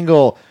Kurt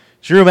Angle,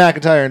 Drew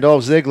McIntyre, and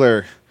Dolph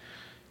Ziggler.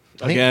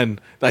 think- Again,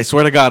 I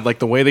swear to God, like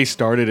the way they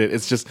started it,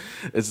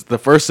 it's the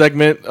first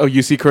segment. Oh,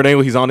 you see Kurt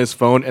Angle, he's on his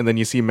phone, and then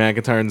you see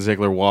McIntyre and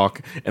Ziggler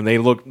walk, and they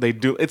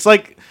do. It's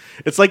like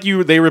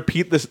they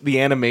repeat the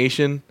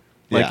animation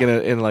like Yeah.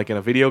 in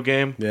a video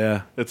game.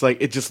 Yeah. It's like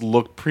it just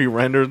looked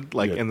pre-rendered,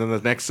 like, Yeah. and then the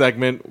next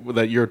segment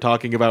that you're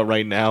talking about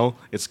right now,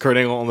 it's Kurt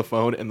Angle on the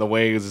phone, and the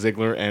way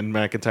Ziggler and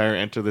McIntyre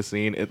enter the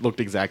scene, it looked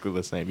exactly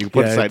the same. You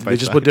put Yeah, side by they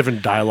just side. put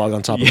different dialogue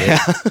on top of Yeah.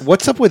 it.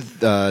 What's up with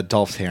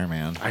Dolph's hair,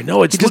 man? I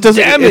know it's He just just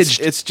doesn't. damaged.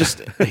 It's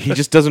just he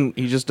just doesn't.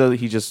 He just does.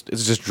 He just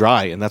it's just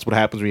dry, and that's what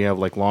happens when you have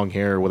like long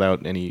hair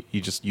without any. You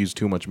just use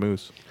too much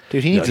mousse.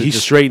 Dude, he Yeah, needs to he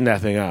just straightened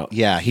that thing out.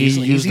 Yeah, he he's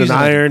used an using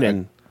iron a-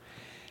 and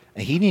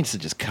he needs to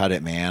just cut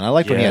it, man. I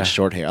liked when he Yeah. had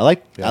short hair.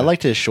 I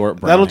liked his short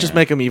brown That'll just hair.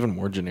 make him even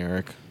more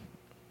generic.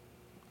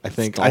 I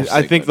think. Dolph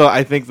I think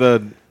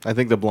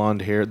Ziggler. the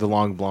blonde hair, the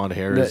long blonde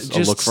hair, is a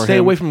just look for stay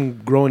him. away from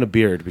growing a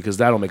beard because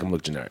that'll make him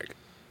look generic.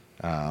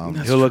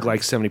 He'll look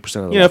like 70%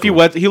 of the. You know, if he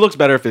locker room. he looks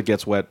better if it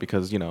gets wet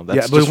because that's Yeah, but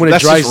just, when it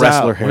that's just dries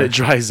wrestler out, hair. when it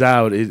dries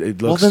out,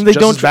 it looks then they just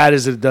don't as bad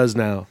as it does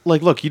now.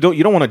 Like, look, you don't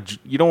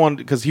want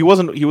because he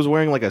was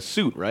wearing like a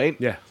suit, right?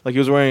 Yeah. Like he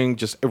was wearing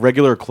just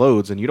regular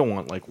clothes, and you don't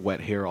want like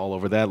wet hair all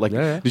over that. Like,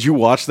 Yeah. did you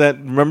watch that?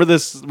 Remember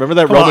that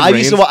Well, Roman I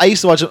Reigns?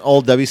 used to watch an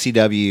old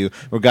WCW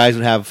where guys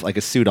would have like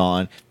a suit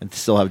on and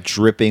still have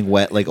dripping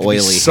wet, like oily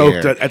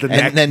soaked hair at the and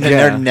neck. then Yeah.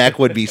 their neck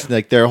would be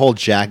like their whole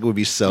jacket would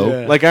be soaked.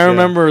 Yeah. Like I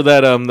remember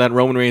that that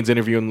Roman Reigns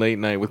interview in Late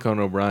Night with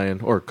Conan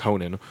O'Brien or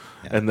Conan,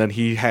 and then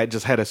he had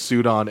a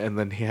suit on, and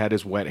then he had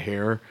his wet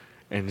hair,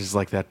 and just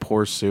like that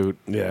poor suit,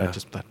 Yeah.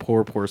 just that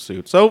poor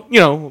suit. So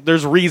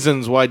there's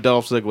reasons why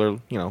Dolph Ziggler,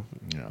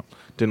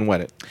 didn't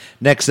wet it.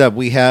 Next up,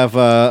 we have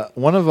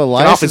one of Get off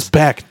Elias's. his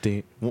back,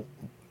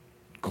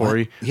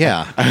 Corey.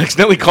 Yeah. I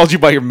accidentally called you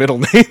by your middle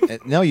name.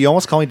 No, you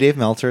almost call me Dave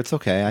Meltzer. It's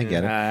okay. I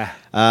get it.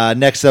 Ah.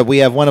 Next up, we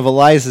have one of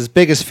Elias's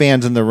biggest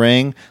fans in the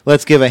ring.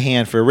 Let's give a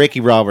hand for Ricky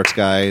Roberts,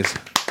 guys.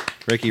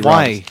 Ricky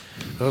Roberts.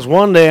 Because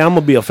one day I'm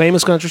gonna be a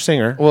famous country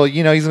singer. Well,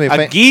 he's going to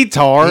be A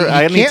guitar.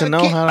 I need to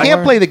know how to Can't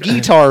learn. play the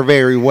guitar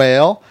very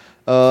well.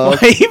 Why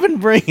even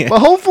bring it? But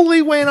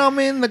hopefully, when I'm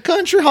in the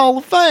Country Hall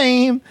of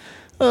Fame,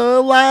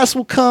 Elias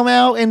will come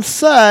out and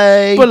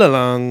say,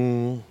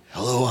 Ba-la-lang.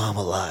 "Hello, I'm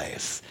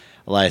Elias."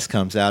 Elias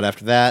comes out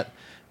after that,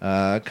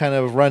 kind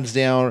of runs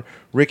down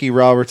Ricky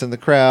Roberts in the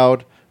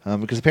crowd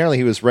because apparently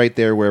he was right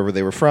there wherever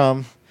they were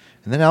from.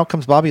 And then out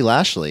comes Bobby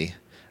Lashley.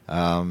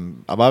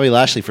 Bobby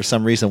Lashley, for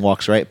some reason,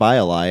 walks right by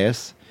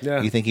Elias.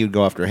 Yeah. You think he would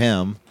go after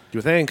him,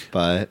 You think?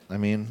 but I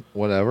mean,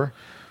 whatever.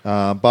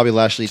 Bobby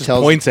Lashley Just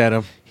tells points at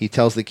him. he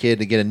tells the kid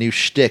to get a new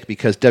shtick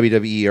because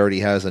WWE already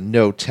has a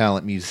no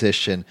talent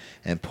musician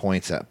and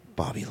points at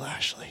Bobby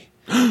Lashley.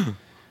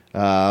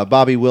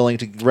 Bobby willing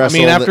to I wrestle.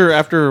 mean,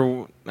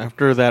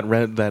 after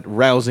that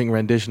rousing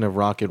rendition of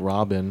Rocket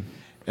Robin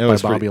it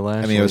was by Bobby pretty,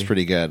 Lashley. I mean, it was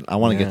pretty good. I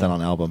want to get Yeah. that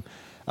on album.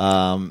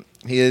 Bobby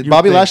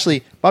think-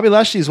 Lashley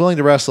is willing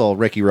to wrestle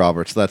Ricky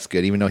Roberts. That's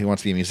good. Even though he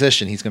wants to be a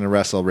musician, he's going to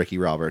wrestle Ricky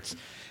Roberts.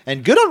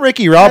 And good on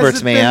Ricky Roberts,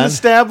 Has it been man.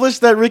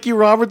 established that Ricky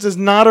Roberts is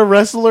not a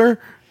wrestler?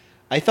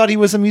 I thought he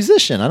was a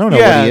musician. I don't know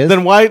what he is.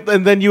 Then why?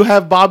 And then you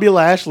have Bobby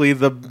Lashley,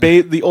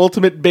 the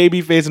ultimate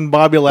babyface, and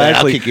Bobby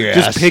Lashley kick your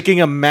just ass. picking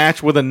a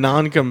match with a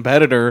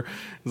non-competitor.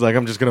 He's like,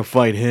 I'm just gonna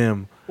fight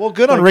him. Well,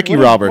 good on Like, Ricky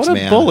what a- Roberts, what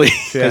a man. bully.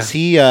 Because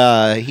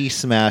he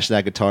smashed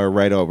that guitar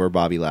right over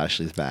Bobby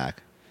Lashley's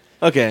back.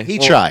 Okay, He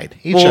well- tried.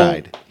 He well,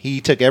 tried.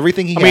 He took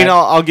everything he I had. mean,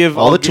 I'll give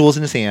all I'll the gi- tools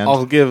in his hand.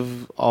 I'll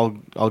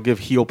give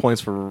heel points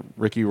for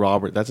Ricky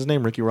Roberts. That's his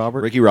name, Ricky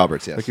Roberts. Ricky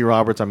Roberts, yes. Ricky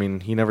Roberts. I mean,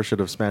 he never should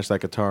have smashed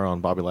that guitar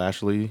on Bobby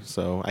Lashley.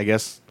 So I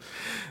guess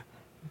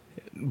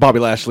Bobby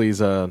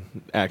Lashley's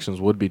actions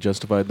would be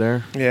justified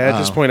there. Yeah, at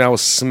this point I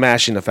was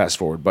smashing the fast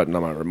forward button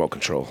on my remote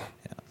control.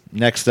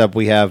 Next up,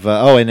 we have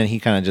and then he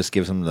kind of just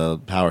gives him the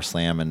power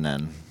slam, and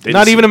then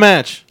Not even a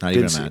match. not even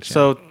a Didn't see match. yeah.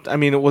 So I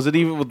mean, was it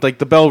even with, like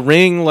the bell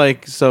ring?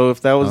 Like, so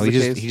if that was No, the he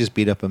case, just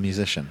beat up a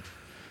musician.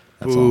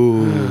 That's Ooh.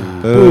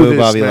 all. Boo, this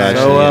Bobby man.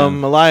 Lashley. so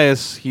yeah.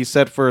 Elias, he's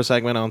set for a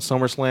segment on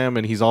SummerSlam,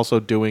 and he's also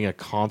doing a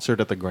concert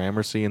at the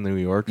Gramercy in New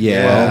York. as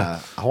Yeah,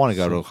 well. I want to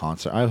go to a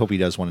concert. I hope he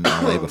does one in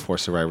LA before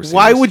Survivor Series.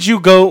 Why would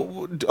you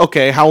go?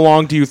 Okay, how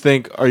long do you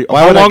think? Why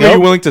How would I long are go? you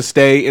willing to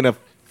stay in a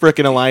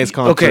frickin' Elias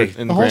concert Okay,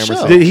 in the whole Gramercy?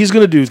 show. He's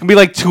gonna do. It's gonna be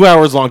like 2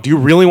 hours long. Do you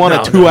really want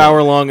No, a 2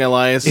 hour long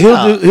Elias?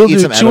 He'll eat do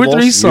some 2 or 3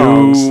 edibles.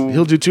 songs. You-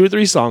 He'll do 2 or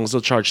 3 songs.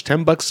 They'll charge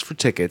 $10 for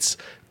tickets.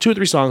 2 or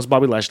 3 songs.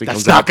 Bobby Lashley That's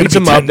comes not out, gonna beats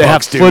be him up. They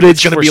have $10, dude. footage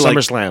It's gonna for be like-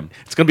 SummerSlam.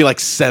 It's gonna be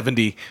like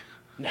 70.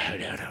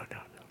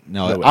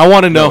 No, I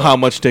want to know how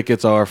much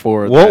tickets are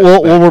for. we'll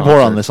that report concert.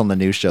 on this on the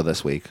news show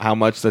this week. How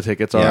much the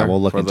tickets Yeah, are?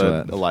 we'll look for into the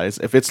it. Elias.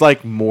 If it's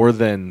like more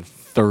than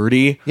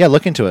 30. Yeah,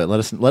 look into it. Let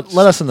us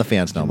and the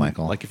fans know,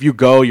 Michael. Like if you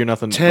go, you're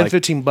nothing. 10, like,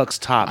 $15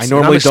 tops. I And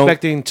normally I'm don't-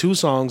 expecting 2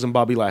 songs and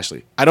Bobby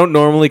Lashley. I don't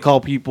normally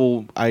call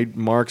people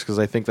marks because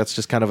I think that's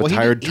just kind of a Well, he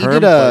tired did- he term.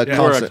 did a but you're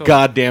concert- a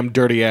goddamn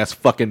dirty ass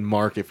fucking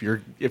mark if you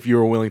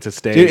were willing to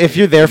stay. Dude, if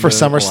you're there for in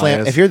the SummerSlam,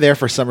 Elias. if you're there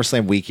for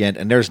SummerSlam weekend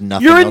and there's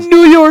nothing you're else, in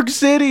New York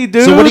City,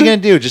 dude. so what are you gonna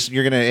do?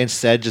 You're gonna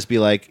instead just be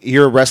like,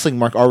 you're a wrestling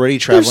mark already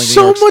traveling. There's to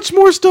so New York much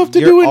more stuff to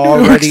You're do in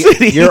already, New York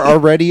City. You're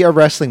already a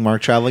wrestling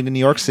mark traveling to New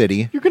York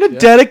City. You're gonna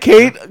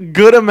dedicate a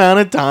good amount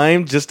of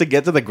time just to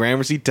get to the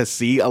Gramercy to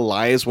see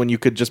Elias when you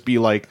could just be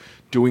like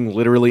doing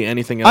literally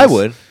anything else. I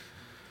would.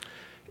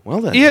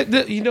 Well then, Yeah,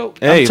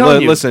 hey, I'm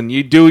telling you, listen,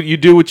 you do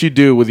what you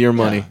do with your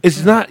money.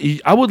 it's not.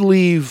 I would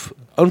leave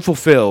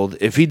unfulfilled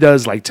if he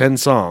does like 10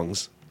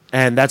 songs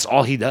and that's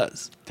all he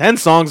does. 10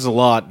 songs is a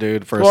lot,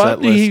 dude, for a Well, set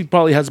list. he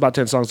probably has about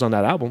 10 songs on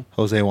that album.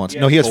 Jose wants.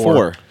 No, he has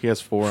 4. He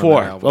has 4. on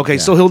 4. that album. Okay,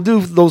 so he'll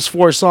do those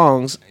 4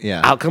 songs.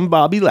 Yeah. Out come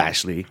Bobby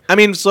Lashley. I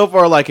mean, so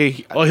far, like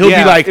Or he'll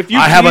be like, if you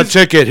I have a tease-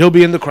 ticket. He'll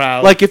be in the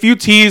crowd. Like if you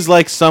tease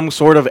like some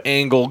sort of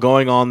angle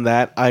going on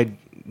that,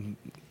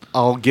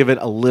 I'll give it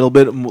a little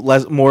bit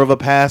more of a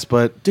pass.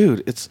 But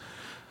dude, it's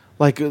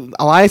like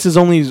Elias is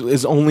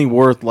only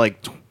worth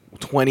like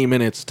 20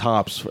 minutes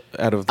tops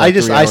out of. That I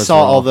 3 hours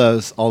saw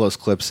long. all those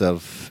clips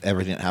of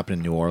everything that happened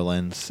in New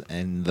Orleans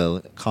and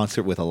the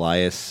concert with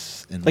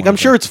Elias. And Like I'm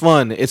sure it's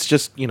fun. It's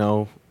just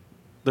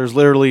there's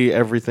literally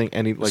everything.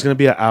 it's going to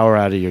be an hour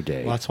out of your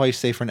day. Well, that's why you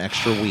stay for an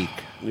extra week.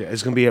 Yeah,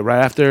 it's going to be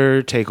right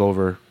after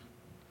Takeover.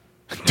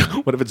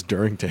 What if it's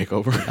during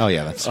Takeover? Oh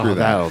yeah, screw that.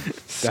 That'll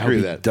Screw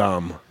be that.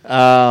 dumb.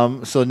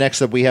 So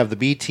next up, we have the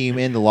B team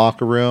in the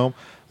locker room.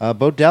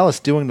 Bo Dallas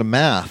doing the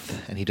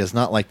math, and he does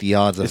not like the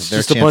odds of It's their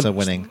just a chance bunch- of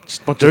winning.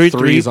 Just a bunch of 33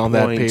 threes on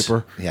that points.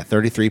 paper. Yeah,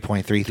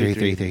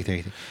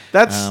 33.333333.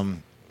 That's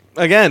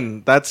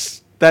again.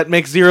 That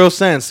makes zero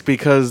sense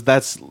because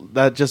that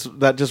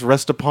just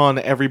rests upon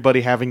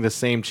everybody having the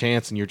same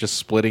chance, and you're just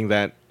splitting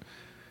that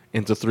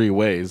into 3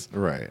 ways.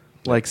 right.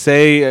 Like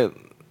say,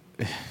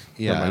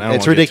 Yeah, Never mind, I don't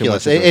it's wanna get too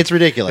ridiculous. much into It's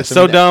ridiculous. it's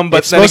so dumb, but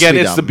then supposed to again,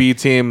 be it's dumb. the B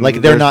team.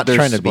 Like they're not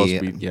trying to supposed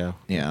be. yeah.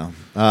 Yeah.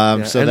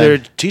 Yeah, So and then, their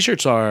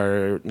T-shirts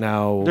are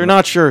now. They're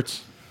not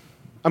shirts.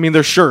 I mean,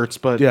 they're shirts,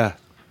 but Yeah.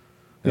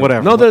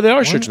 whatever. No, they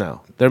are shirts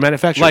now. They're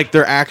manufactured. like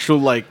they're actual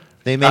like.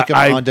 they make them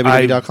I- on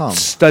WWE.com. I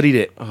studied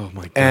it. Oh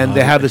my god! And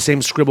they have the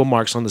same scribble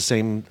marks on the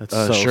same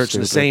so shirts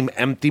and the stupid. same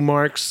empty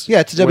marks.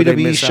 Yeah, it's a where they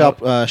WWE miss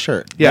shop out.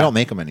 shirt. Yeah. They don't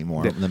make them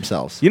anymore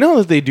themselves. You know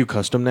that they do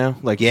custom now.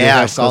 Like they Yeah,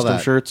 I have saw custom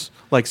that. shirts.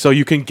 Like so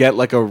you can get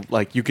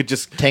you could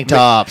just Tank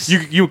tops.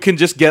 You can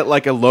just get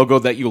like a logo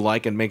that you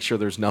like and make sure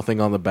there's nothing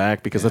on the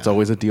back because that's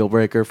always a deal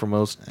breaker for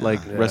most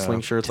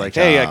wrestling shirts. Tank Like,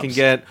 hey, I tops. can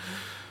get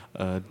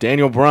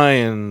Daniel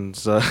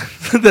Bryan's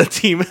the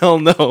Team Hell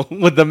No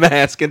with the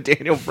mask and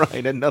Daniel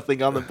Bryan and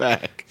nothing on the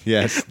back.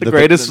 Yes, the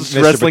greatest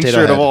Mr. wrestling Potato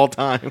shirt Head. of all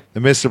time.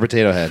 The Mr.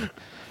 Potato Head.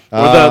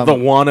 Or the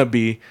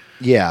wannabe.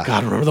 Yeah.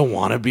 God, remember the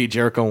wannabe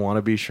Jericho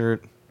wannabe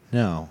shirt?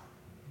 No.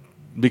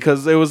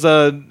 Because it was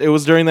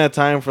during that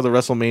time for the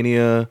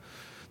WrestleMania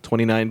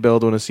 29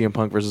 build when it was CM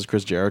Punk versus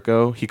Chris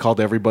Jericho. He called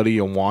everybody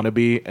a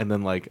wannabe, and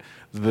then like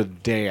the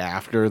day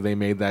after they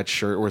made that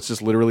shirt where it's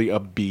just literally a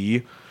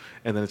B,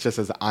 and then it just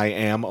says "I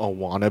am a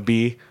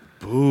wannabe."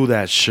 Ooh,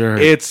 that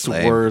shirt. It's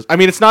Lame. worse. I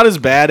mean, it's not as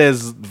bad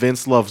as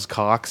Vince loves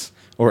Cox.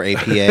 Or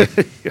APA.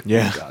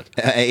 Yeah,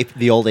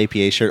 The old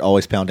APA shirt,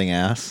 always pounding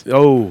ass.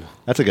 oh,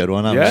 That's a good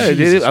one. yeah. It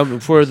is.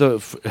 For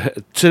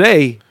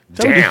today,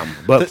 damn.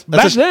 But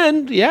back that's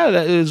then, yeah,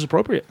 that is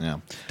appropriate. Yeah.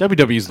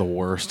 WWE's the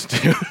worst,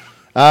 dude.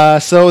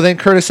 So then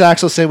Curtis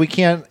Axel said,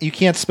 you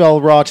can't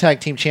spell Raw Tag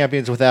Team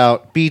Champions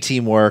without B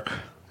Team work.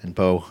 And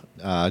Bo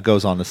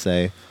goes on to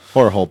say,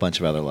 or a whole bunch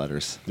of other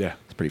letters. Yeah.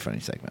 It's a pretty funny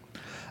segment.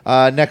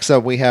 Next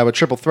up, we have the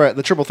Triple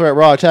Threat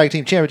Raw Tag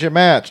Team Championship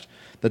match.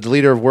 The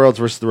Deleter of Worlds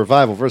versus the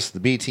Revival versus the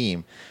B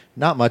Team.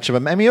 Not much of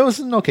a. I mean, it was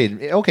an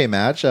okay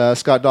match.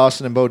 Scott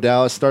Dawson and Bo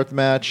Dallas start the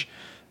match.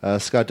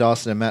 Scott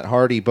Dawson and Matt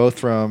Hardy, both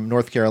from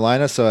North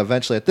Carolina. So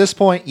eventually, at this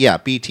point, yeah,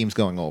 B Team's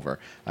going over.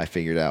 I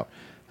figured out.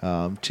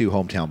 2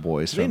 hometown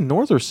boys. Are they From,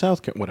 North or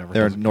South? Whatever.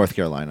 they're in North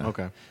Carolina.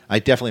 Okay. I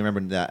definitely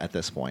remember that at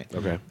this point.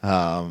 Okay.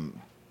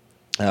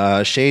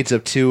 Shades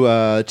of two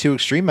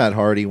extreme Matt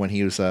Hardy when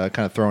he was kind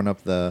of throwing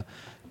up the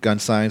gun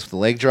signs with the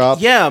leg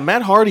drop. Yeah,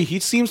 Matt Hardy. He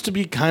seems to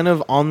be kind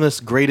of on this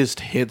greatest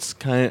hits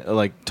kind of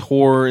like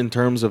tour in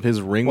terms of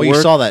his ring Well, work.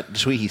 you saw that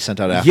tweet he sent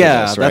out after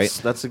Yeah, this,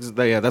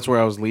 right? that's where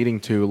I was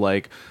leading to.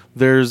 Like,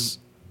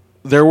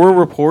 there were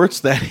reports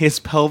that his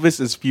pelvis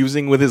is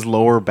fusing with his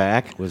lower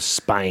back. With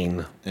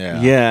spine.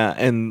 Yeah,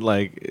 and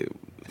like,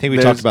 I think we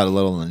there's- talked about it a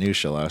little in the news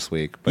show last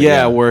week. But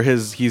yeah, where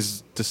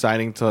he's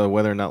deciding to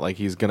whether or not like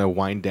he's gonna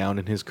wind down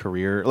in his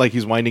career, like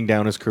he's winding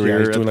down his Yeah, career.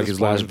 he's at doing like this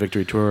his last point.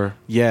 victory tour.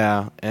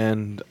 Yeah,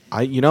 and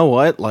you know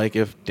what? Like,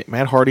 if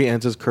Matt Hardy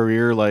ends his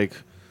career, like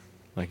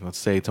let's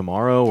say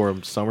tomorrow or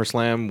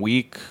SummerSlam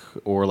week,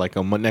 or like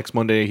next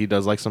Monday, he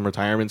does like some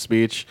retirement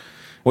speech,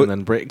 and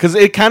then break, because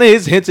it kind of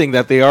is hinting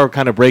that they are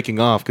kind of breaking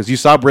off. Because you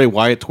saw Bray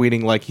Wyatt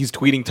tweeting, like he's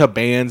tweeting to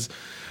bands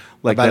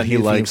like About that a he new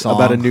theme likes song.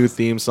 about a new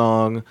theme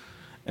song.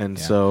 And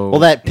Yeah. so, well,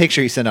 that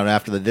picture he sent out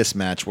after this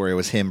match, where it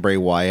was him, Bray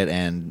Wyatt,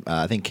 and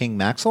I think King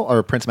Maxwell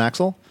or Prince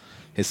Maxwell,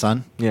 his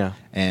son. yeah.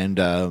 And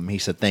he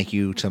said, "Thank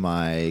you to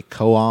my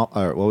co-op,"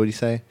 or what would he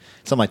say?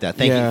 Something like that.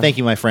 Thank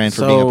you, my friend,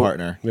 for being a So-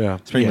 partner. Yeah.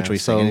 it's pretty Yeah, much what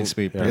he's so saying. It's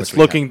pretty much It's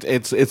what he looking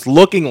it's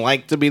looking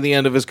like to be the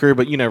end of his career,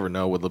 but you never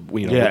know with the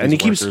with and he these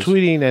keeps workers.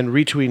 tweeting and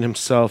retweeting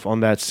himself on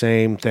that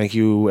same thank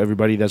you,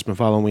 everybody that's been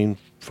following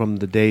from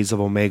the days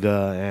of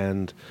Omega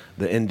and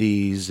the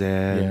Indies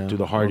and Yeah. through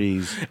the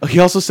Hardys. He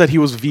also said he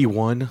was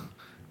V1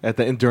 at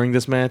the during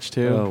this match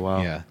too. Oh,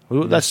 wow. Yeah.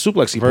 Well, that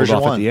suplex he pulled Version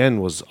off one. at the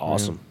end was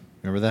awesome.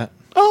 Remember that?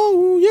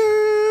 Oh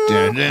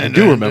yeah, I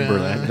do remember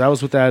that. That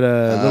was with that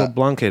little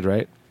blonde kid,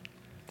 right?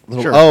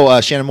 Little,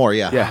 Oh, Shannon Moore.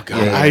 Yeah. Yeah.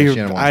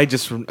 Shannon Moore. I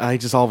just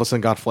all of a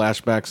sudden got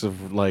flashbacks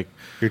of like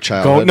Your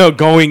childhood.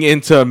 going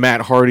into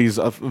Matt Hardy's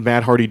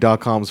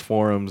MattHardy.com's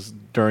forums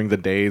during the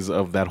days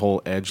of that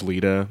whole Edge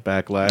Lita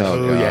backlash.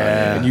 Oh, God,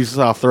 yeah. And you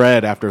saw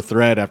thread after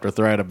thread after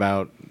thread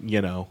about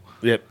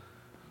Yep.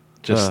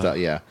 Just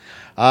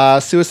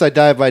suicide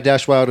dive by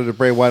Dash Wilder to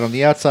Bray Wyatt on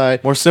the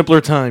outside. more simpler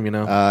time,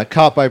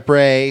 Caught by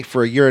Bray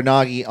for a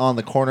Uranagi on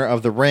the corner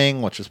of the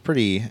ring, which is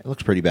it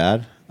looks pretty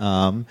bad.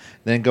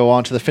 Then go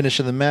on to the finish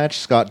of the match.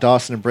 Scott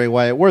Dawson and Bray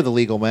Wyatt were the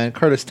legal men.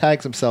 Curtis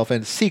tags himself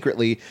in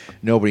secretly.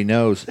 Nobody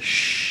knows.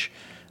 Shh.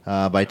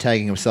 By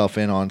tagging himself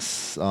in on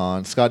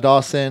Scott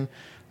Dawson.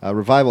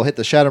 Revival hit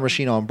the Shadow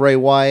Machine on Bray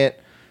Wyatt.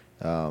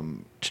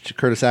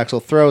 Curtis Axel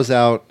throws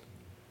out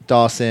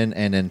Dawson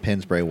and then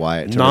pins Bray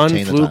Wyatt to retain the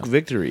Non-fluke title.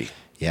 victory.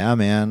 Yeah,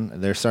 man.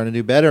 They're starting to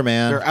do better,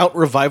 man. They're out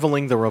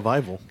revivaling the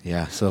revival.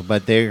 Yeah,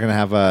 but they're going to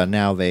have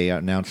now they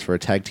announced for a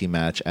tag team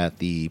match at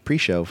the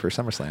pre-show for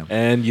SummerSlam.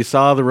 And you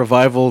saw the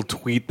revival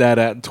tweet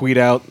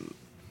out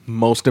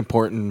most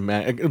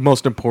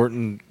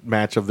important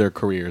match of their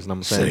careers, and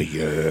I'm saying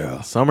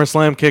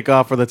SummerSlam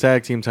kickoff for the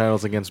tag team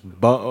titles against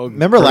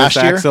Remember Curtis last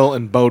year? Axel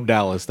and Bo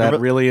Dallas. That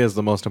Remember- really is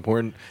the most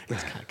important.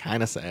 It's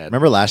kind of sad.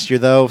 Remember last year,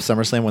 though,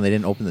 SummerSlam, when they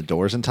didn't open the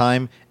doors in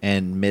time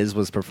and Miz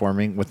was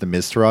performing with the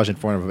Miztourage in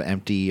front of an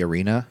empty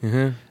arena?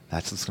 Mm-hmm.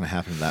 That's what's going to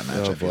happen in that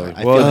match, I feel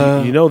like.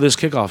 Well, you know this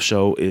kickoff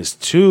show is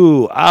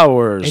 2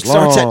 hours It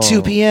starts long. at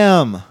 2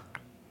 p.m.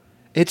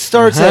 It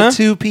starts at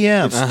 2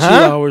 p.m. 2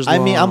 hours long. I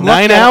mean, I'm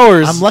 9 lucky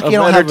hours I'm lucky I of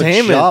don't have a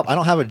entertainment. job. I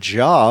don't have a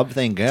job,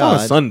 thank It's on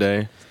God. a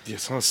Sunday.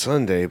 It's on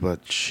Sunday,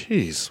 but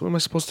jeez, what am I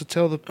supposed to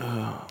tell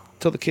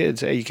the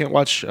kids? Hey, you can't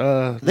watch They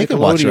can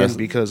watch Nickelodeon wrestling.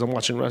 because I'm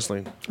watching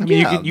wrestling. I mean,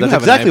 Yeah, you that's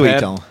have exactly an what you iPad.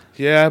 tell them.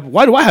 Yeah,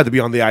 why do I have to be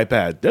on the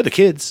iPad? They're the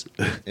kids.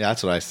 Yeah,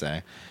 that's what I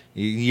say.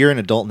 You're an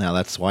adult now.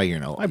 That's why you're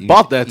an adult. I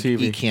bought that you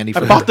TV. Eat candy I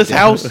for bought this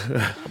house.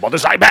 I bought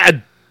this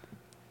iPad.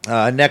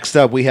 Next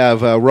up, we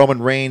have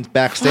Roman Reigns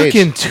backstage.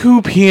 Fucking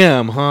 2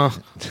 p.m., huh?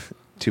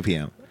 2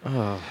 p.m.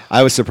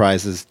 I was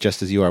surprised,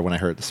 just as you are, when I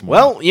heard it this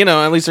morning.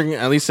 Well, at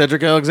least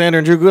Cedric Alexander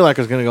and Drew Gulak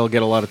is going to go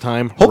get a lot of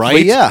time. Hopefully,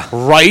 right? yeah.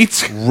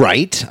 Right?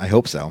 Right? I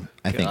hope so.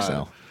 I think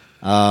so.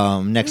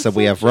 Next up,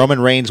 we have Roman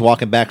Reigns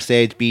walking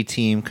backstage. B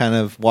team kind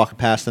of walking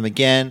past them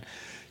again,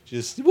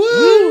 just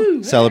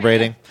woo,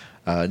 celebrating.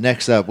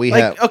 Next up, we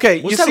have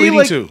Okay, What's you that see, leading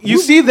like, to? you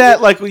see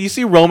that, like, you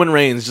see Roman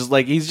Reigns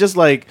he's just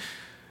like,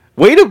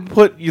 way to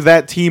put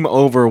that team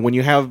over when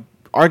you have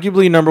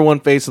arguably number one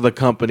face of the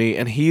company,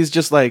 and he's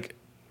just like,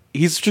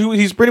 he's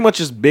pretty much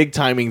just big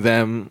timing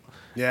them.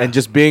 Yeah. And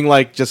just being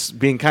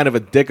kind of a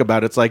dick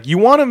about it. It's like, you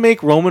want to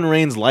make Roman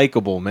Reigns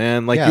likable,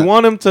 man. Like, Yeah. you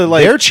want him to,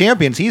 like, they're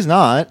champions. He's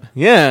not.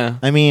 yeah.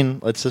 I mean,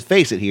 let's just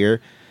face it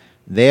here.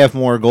 They have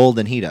more gold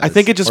than he does. I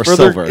think it or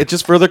silver.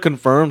 just further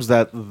confirms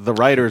that the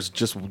writers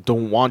just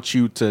don't want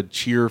you to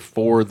cheer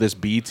for this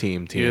B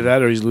team. Either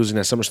that or he's losing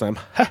at SummerSlam.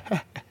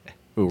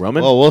 Ooh,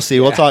 Roman. Well, we'll see.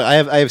 We'll talk. I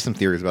have some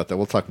theories about that.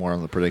 We'll talk more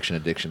on the prediction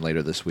addiction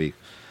later this week.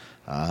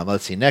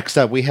 Let's see. Next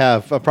up, we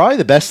have probably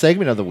the best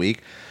segment of the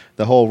week,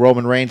 the whole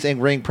Roman Reigns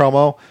in-ring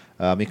promo.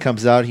 He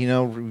comes out,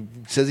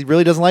 says he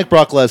really doesn't like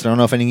Brock Lesnar. I don't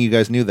know if any of you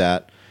guys knew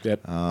that.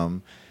 Yep.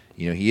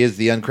 He is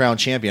the uncrowned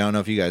champion. I don't know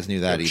if you guys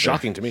knew that either.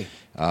 Shocking to me.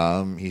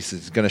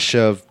 He's going to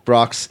shove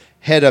Brock's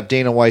head up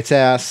Dana White's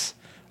ass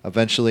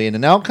eventually, and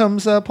then out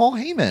comes Paul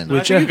Heyman.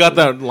 I think you got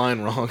that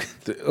line wrong.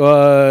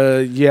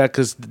 Yeah,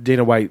 because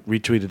Dana White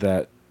retweeted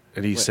that,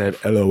 and he said,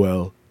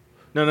 "LOL."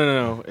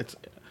 No. It's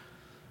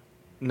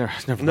never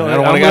mind. No,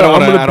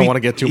 I don't want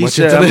to get too he much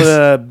said, into I'm this.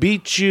 gonna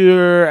beat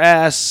your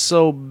ass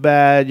so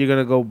bad you're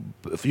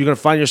gonna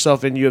find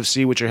yourself in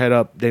UFC with your head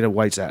up Dana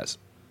White's ass.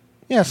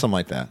 Yeah, something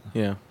like that.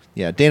 Yeah.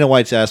 Yeah, Dana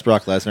White's ass,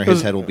 Brock Lesnar.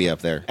 His head will be up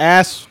there.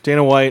 Ass,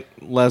 Dana White,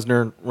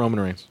 Lesnar, Roman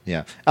Reigns.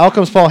 Yeah. Out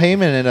comes Paul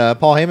Heyman, and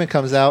Paul Heyman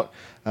comes out.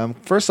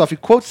 First off, he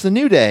quotes the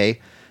New Day,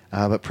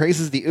 but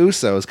praises the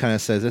Usos, kind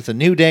of says, it's a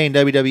new day in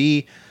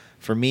WWE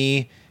for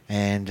me,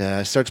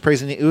 and starts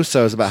praising the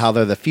Usos about how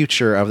they're the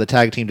future of the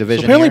tag team So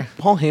division apparently, here.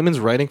 Paul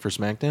Heyman's writing for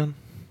SmackDown.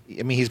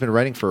 I mean, he's been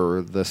writing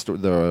for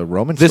the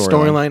Roman This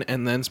storyline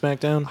and then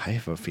SmackDown. I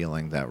have a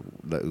feeling that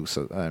the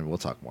Usos, and we'll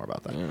talk more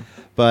about that. Yeah.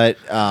 But,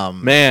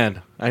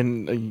 Man,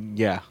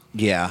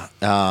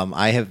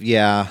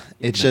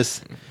 it's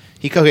just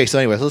okay. So,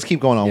 anyways, let's keep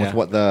going on Yeah. with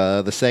what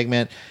the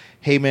segment.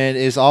 Heyman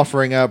is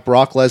offering up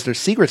Brock Lesnar's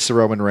secrets to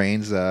Roman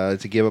Reigns to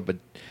give up, but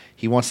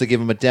He wants to give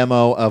him a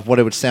demo of what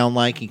it would sound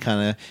like. He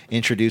kind of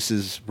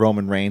introduces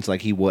Roman Reigns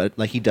like he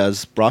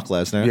does Brock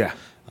Lesnar. Yeah.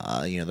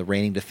 The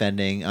reigning,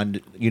 defending,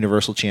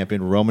 Universal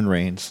Champion Roman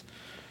Reigns.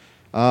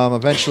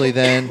 Eventually,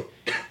 then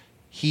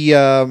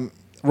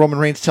Roman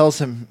Reigns tells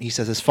him, he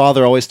says his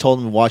father always told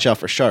him to watch out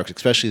for sharks,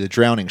 especially the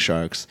drowning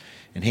sharks.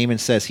 And Heyman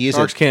says he is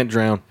Sharks can't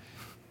drown.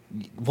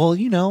 Well,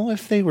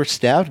 if they were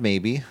stabbed,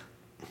 maybe.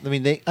 I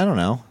mean, I don't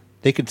know.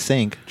 They could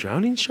sink.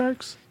 Drowning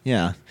sharks?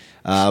 Yeah.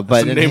 That's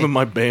But the name of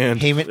my band.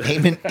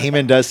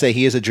 Heyman does say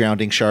he is a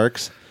drowning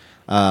sharks.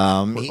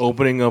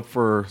 Opening up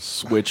for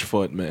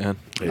Switchfoot, man.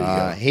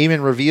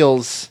 Heyman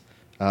reveals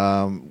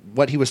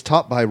what he was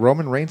taught by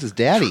Roman Reigns'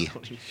 daddy.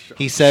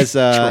 He says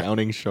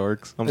Drowning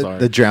sharks. I'm sorry.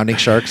 the drowning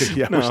sharks.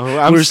 Yeah, no,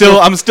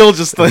 I'm still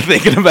just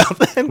thinking about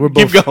that. we're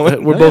Keep both,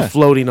 going. We're both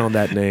floating on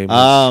that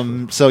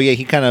name. So yeah,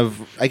 he kind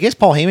of. I guess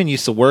Paul Heyman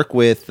used to work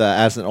with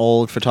as an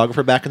old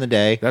photographer back in the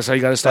day. That's how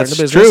you got to start in the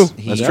That's business. true.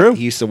 He, That's true.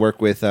 He used to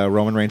work with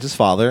Roman Reigns'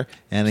 father,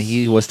 and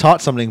he was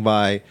taught something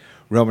by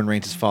Roman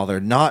Reigns' father,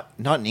 not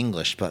in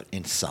English, but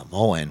in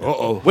Samoan.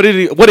 Uh-oh.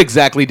 What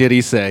exactly did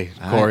he say,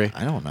 Corey?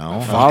 I don't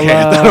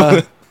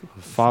know.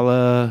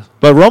 Fala.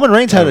 But Roman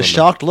Reigns had a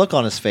shocked look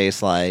on his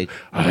face, like,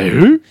 Like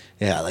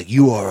yeah, like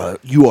you are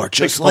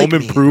just like Home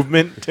me.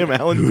 Improvement, Tim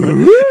Allen.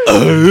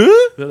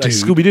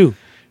 Scooby Doo.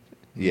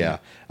 Yeah.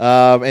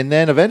 And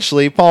then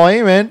eventually, Paul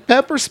Heyman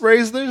pepper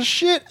sprays the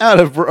shit out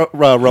of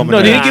Roman No,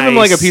 Reigns. did he give him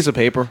like a Nice. piece of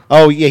paper?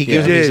 Oh yeah, he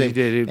gives He him did, his- he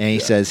did. and he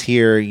says,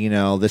 "Here,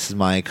 this is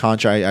my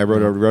contract. I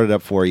wrote it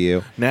up for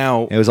you."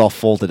 Now, It was all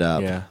folded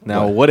up. yeah.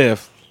 Now, what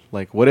if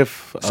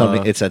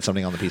something? It said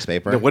something on the piece of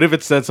paper. what if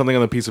it said something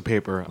on the piece of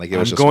paper? Like it I'm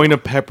was just- going to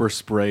pepper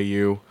spray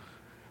you.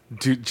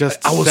 To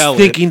just I was sell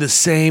thinking the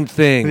same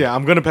thing. it. Yeah,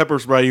 I'm gonna pepper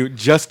spray you.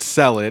 Just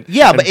sell it.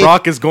 Yeah, and but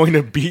Brock is going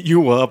to beat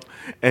you up,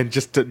 and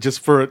just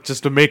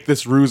to make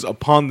this ruse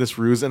upon this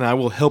ruse, and I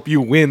will help you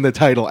win the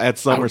title at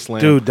SummerSlam.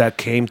 Dude, that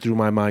came through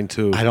my mind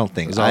too. I don't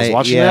think As I was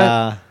watching that.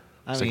 yeah,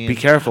 I It's like, mean, be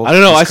careful. I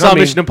don't know. It's I saw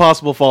coming. Mission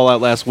Impossible Fallout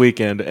last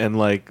weekend, and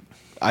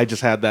I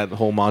just had that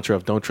whole mantra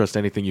of don't trust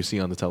anything you see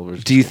on the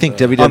television. Do you think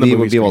on the WWE movie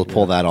would be able screen, to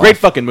pull that off? Great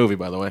fucking movie,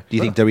 by the way. Do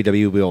you think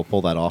WWE would be able to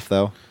pull that off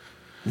though?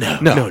 No.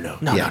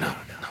 Yeah.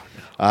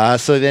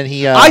 So then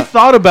he. I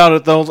thought about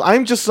it though.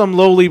 I'm just some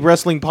lowly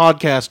wrestling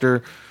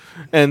podcaster,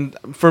 and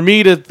for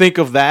me to think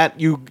of that,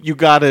 you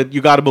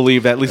gotta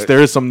believe that at least there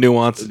is some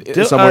nuance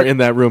somewhere in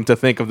that room to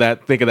think of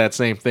that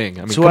same thing.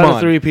 I mean, Two come out on. of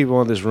three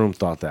people in this room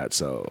thought that.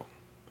 So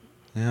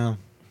yeah.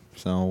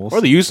 So we'll Or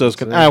the see. Usos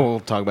can. We'll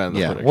talk about it in the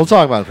Yeah, prediction. we'll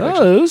talk about it.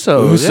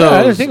 Usos. Yeah,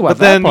 I didn't think about but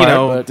that then part, you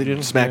know, but,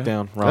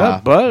 SmackDown. Raw.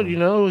 Yeah, but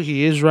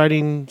he is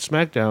writing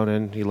SmackDown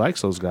and he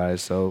likes those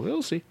guys, so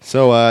we'll see.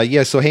 So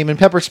so Heyman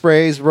pepper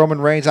sprays Roman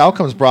Reigns. Out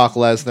comes Brock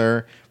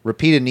Lesnar.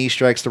 Repeated knee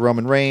strikes to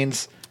Roman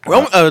Reigns.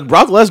 Brock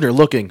Lesnar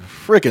looking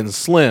freaking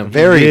slim.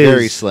 Very He is,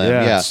 very slim.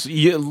 yeah.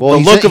 Yeah. The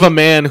he's look in- of a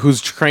man who's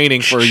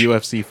training for a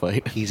UFC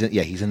fight. He's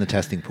in the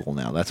testing pool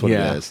now. That's what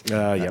Yeah. it is.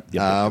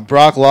 Yep.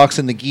 Brock locks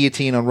in the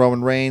guillotine on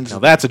Roman Reigns. Now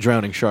that's a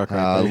drowning shark.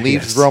 Right there.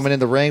 Leaves Roman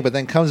in the ring, but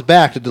then comes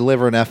back to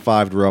deliver an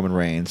F5 to Roman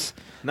Reigns.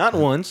 Not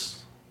once.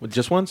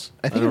 Just once.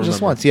 I think it don't was just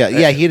remember. once.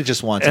 Yeah, he hit it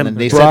just once, and then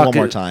they said Brock one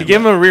more is- time. He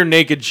gave him a rear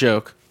naked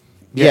choke.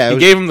 yeah, He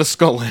gave him the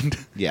skull end.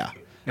 yeah.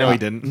 No, he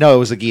didn't. No, it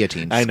was a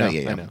guillotine. I know.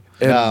 Yeah. I know.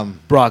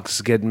 And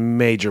Brock's getting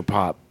major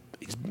pop.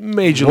 He's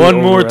major. One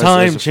more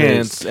time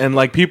chance, and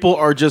like people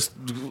are just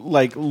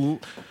like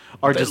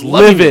just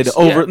loving livid this,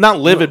 over yeah. not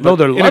livid, No, but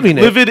they're loving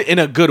it. livid in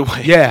a good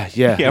way. Yeah.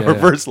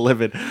 reverse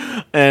livid,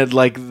 and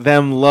like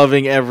them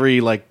loving every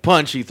like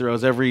punch he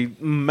throws, every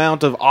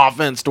amount of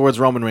offense towards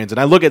Roman Reigns. And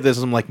I look at this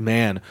and I'm like,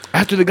 man,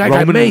 After the guy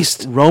got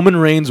maced. Roman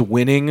Reigns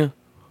winning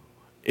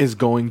is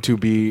going to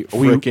be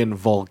freaking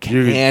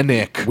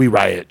volcanic. We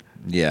riot.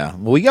 Yeah.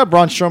 Well, we got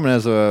Braun Strowman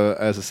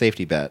as a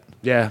safety bet.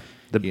 Yeah.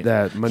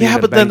 That money Yeah,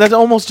 in the but then bank. that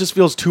almost just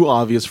feels too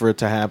obvious for it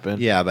to happen.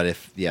 Yeah, but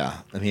if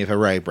a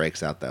right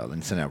breaks out though,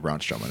 then send out Braun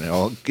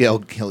Strowman.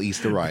 He'll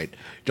ease the right.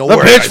 Don't The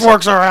worry. guys.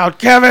 pitchforks are out,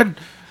 Kevin.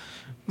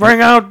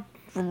 Bring out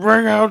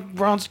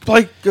Braun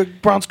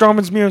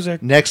Strowman's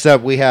music. Next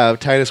up, we have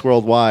Titus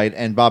Worldwide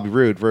and Bobby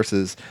Roode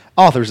versus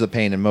Authors of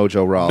Pain and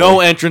Mojo Rawley. No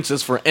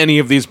entrances for any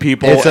of these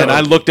people. It's And a-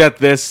 I looked at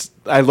this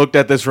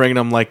ring and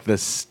I'm like, the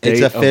state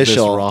It's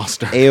official. of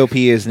this roster.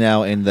 AOP is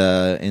now in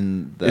the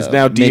It's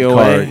now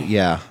mid-card. DOA.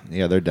 Yeah,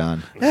 they're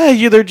done.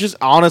 Yeah, they're just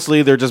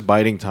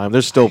biding time.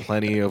 There's still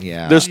plenty of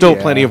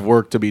plenty of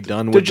work to be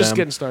done They're with just them.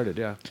 getting started.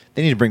 Yeah.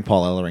 They need to bring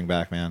Paul Ellering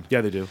back, man.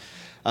 Yeah, they do.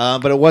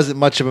 But it wasn't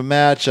much of a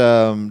match.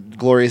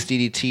 Glorious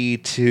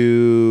DDT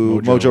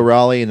to Mojo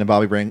Rawley, and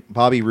then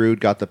Bobby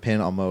Roode got the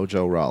pin on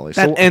Mojo Rawley.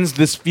 That ends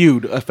this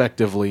feud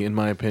effectively, in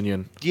my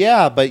opinion.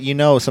 Yeah, but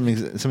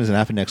something's gonna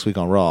happen next week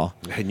on Raw.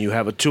 And you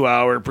have a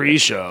 2-hour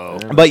pre-show.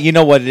 But you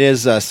know what it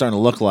is starting to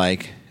look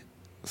like?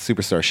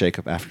 Superstar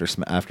shakeup after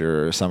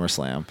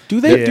SummerSlam.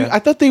 Do they? Yeah. I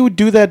thought they would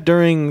do that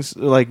during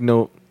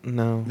no.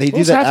 They do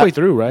it's that halfway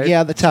through, right?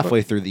 Yeah, that's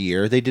halfway through the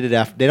year. They did it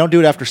after. They don't do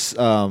it after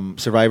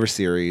Survivor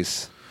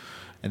Series,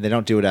 and they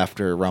don't do it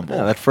after Rumble.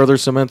 Yeah, that further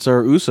cements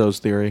our Usos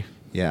theory.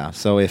 Yeah.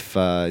 So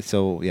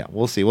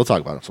we'll see. We'll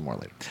talk about it some more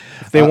later.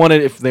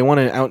 If they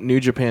wanted out New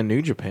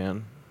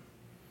Japan.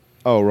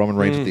 Oh, Roman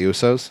Reigns with the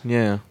Usos.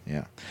 Yeah.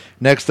 Yeah.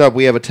 Next up,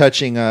 we have a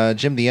touching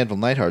Jim the Anvil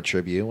Neidhart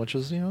tribute, which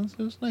was it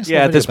was nice. Yeah,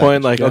 little at this video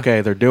point, package. like,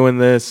 okay, they're doing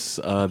this.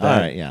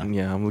 right, yeah.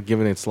 I'm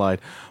giving it a slide.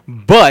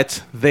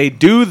 But they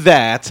do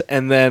that,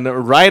 and then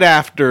right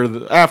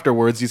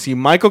afterwards, you see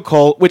Michael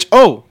Cole, which,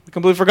 I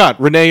completely forgot,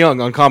 Renee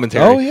Young on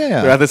commentary. Oh,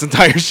 yeah. Throughout this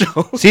entire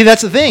show. See,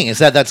 that's the thing is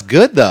that's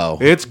good though.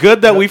 It's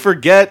good that we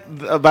forget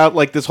about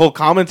like this whole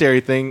commentary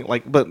thing,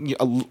 like, but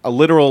a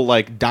literal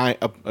like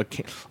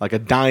like a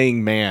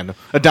dying man,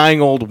 a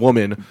dying old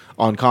woman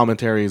on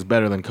commentary is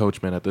better than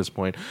Coachman at this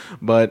point.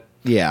 But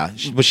Yeah,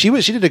 but she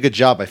did a good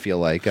job. I feel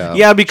like.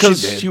 yeah,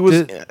 because she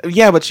was,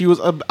 but she was,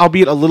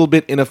 albeit a little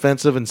bit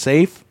inoffensive and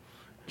safe.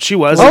 She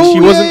was. Oh,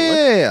 she wasn't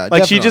yeah,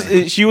 like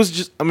definitely. she was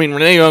just. I mean,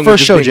 Renee Young First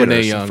was show just being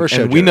Renee jitters. Young, First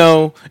show and we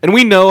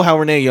jitters. know how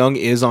Renee Young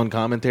is on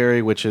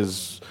commentary, which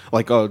is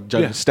like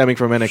stemming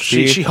from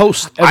NXT. She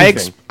hosts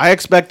everything. I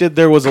expected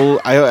there was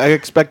I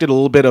expected a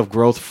little bit of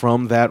growth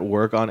from that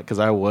work on it because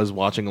I was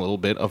watching a little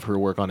bit of her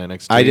work on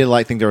NXT. I did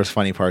think there was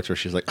funny parts where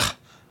she's like,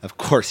 "Of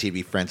course he'd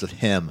be friends with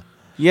him."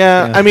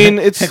 Yeah, I mean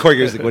it's And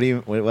Corey was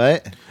like,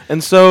 what?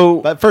 and so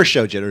But first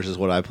show jitters is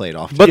what I played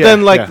off. But Yeah,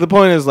 then, like, yeah. the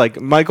point is,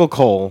 like, Michael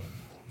Cole,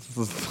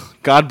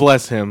 God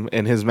bless him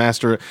and his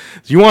master.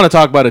 You want to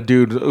talk about a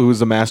dude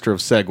who's a master of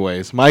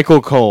segues.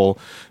 Michael Cole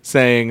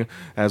saying,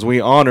 as we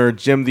honor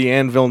Jim the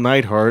Anvil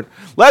Neidhart,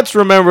 let's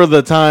remember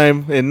the time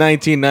in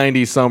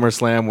 1990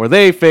 SummerSlam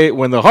where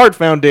when the Hart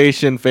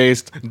Foundation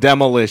faced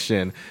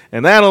Demolition.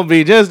 And that'll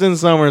be just in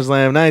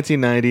SummerSlam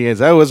 1990 as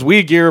that was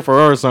we gear for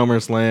our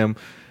SummerSlam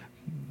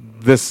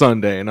this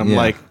Sunday. And I'm Yeah.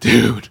 like,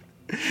 dude.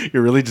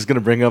 You're really just going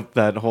to bring up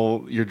that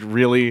whole... You're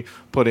really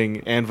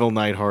putting Anvil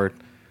Neidhart,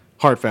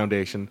 Hart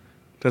Foundation,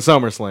 to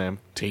SummerSlam,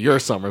 to your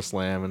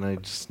SummerSlam, and I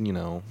just,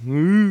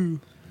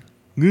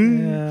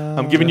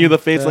 I'm giving you the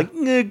face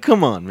like,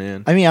 come on,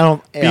 man. I mean, I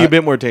don't Be a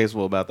bit more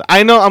tasteful about that.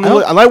 I know I'm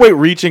lightweight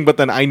reaching, but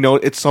then I know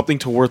it's something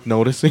to worth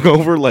noticing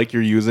over, like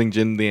you're using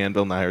Jim the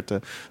Anvil Neidhart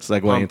to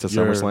segue into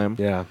SummerSlam.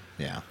 Yeah.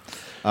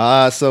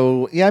 Yeah.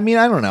 So yeah, I mean,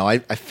 I don't know. I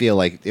feel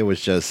like it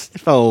was just It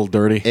felt a little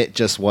dirty. it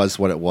just was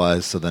what it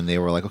was. So then they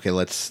were like, okay,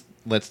 let's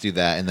do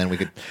that, and then we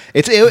could.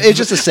 It's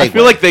just a segue. I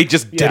feel like they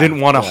just Yeah. didn't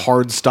want a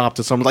hard stop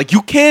to someone. Like,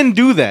 you can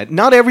do that.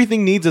 Not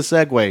everything needs a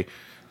segue,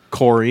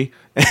 Corey.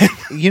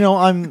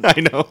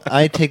 I know.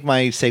 I take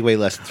my segue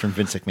lessons from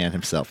Vince McMahon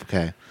himself.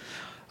 Okay.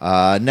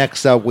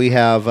 Next up, we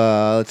have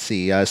let's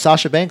see,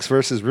 Sasha Banks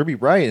versus Ruby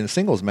Riott in a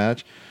singles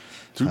match.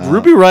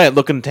 Ruby Riott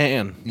looking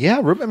tan.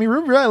 Yeah, Ruby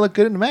Riott looked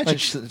good in the match.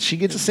 Like, she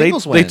gets a They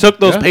singles win. took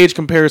those page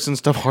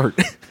comparisons to heart.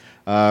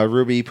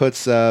 Ruby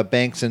puts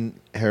Banks in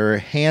her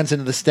hands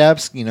into the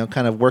steps,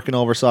 kind of working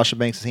over Sasha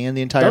Banks' hand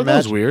the entire That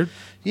match. was weird.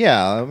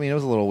 Yeah, I mean, it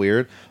was a little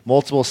weird.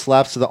 Multiple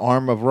slaps to the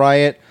arm of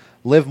Riott.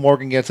 Liv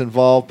Morgan gets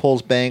involved,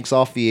 pulls Banks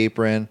off the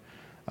apron.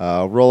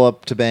 Roll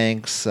up to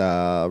Banks.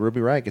 Ruby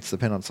Riott gets the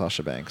pin on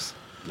Sasha Banks.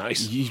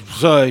 Nice.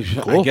 So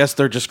I guess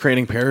they're just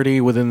creating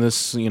parity within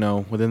this,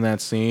 within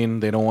that scene.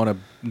 They don't want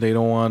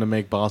to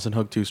make Boss and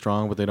Hook too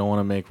strong, but they don't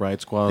want to make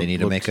Riot Squad. They need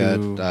to look make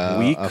too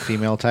weak. a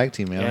female tag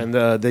team, man.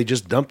 And they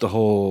just dumped the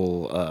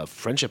whole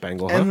friendship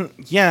angle, huh? And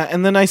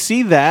and then I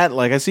see that,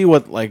 like I see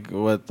what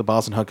the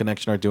Boss and Hook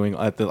connection are doing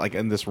at the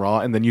in this Raw,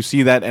 and then you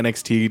see that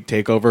NXT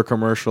takeover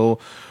commercial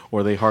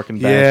where they harken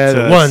back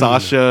the to one.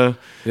 Sasha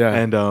Yeah.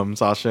 and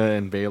Sasha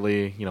and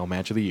Bailey,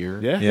 match of the year.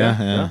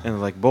 Yeah. And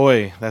like,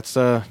 boy, that's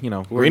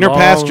greener long-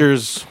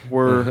 pastures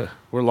were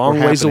We're long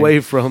were ways happening. away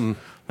from.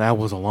 That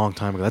was a long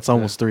time ago. That's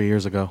almost 3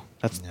 years ago.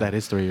 That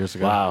is 3 years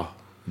ago. Wow.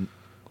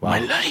 My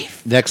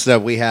life. Next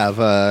up, we have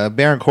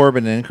Baron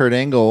Corbin and Kurt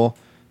Angle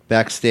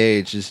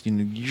backstage. Just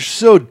you're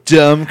so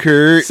dumb,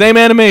 Kurt. Same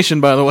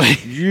animation, by the way.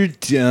 You're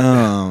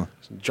dumb.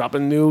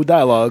 Dropping new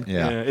dialogue.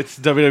 Yeah. It's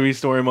WWE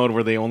story mode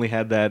where they only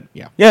had that.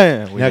 Yeah.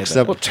 We Next had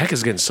that. up- Well, tech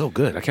is getting so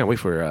good. I can't wait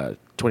for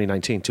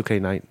 2019,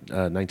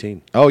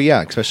 2K19. Oh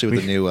yeah, especially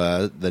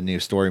with the new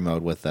story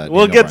mode with. We'll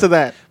Daniel get Bryan. to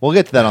that. We'll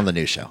get to that on the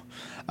new show.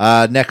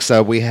 Next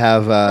up, we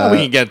have. we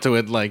can get to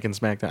it like in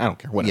SmackDown. I don't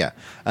care. Whatever.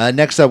 Yeah.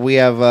 Next up, we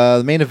have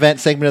the main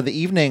event segment of the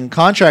evening: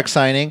 contract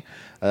signing.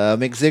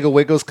 Mick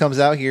Wiggles comes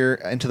out here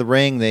into the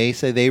ring. They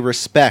say they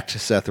respect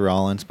Seth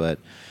Rollins, but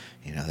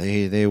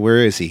they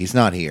where is he? He's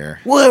not here.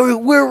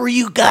 Where were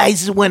you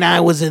guys when I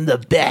was in the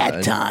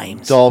bad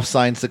times? Dolph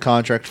signs the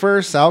contract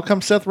first. Out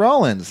comes Seth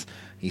Rollins.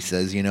 He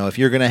says, if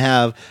you're going to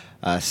have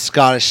a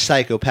Scottish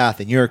psychopath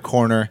in your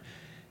corner,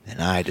 then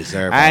I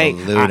deserve a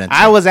lunatic.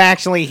 I was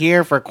actually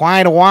here for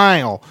quite a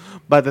while,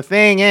 but the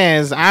thing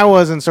is, I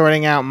wasn't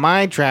sorting out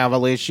my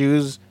travel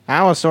issues.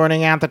 I was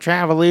sorting out the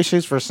travel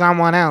issues for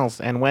someone else.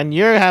 And when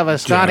you have a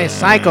Scottish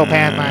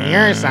psychopath on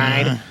your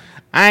side,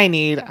 I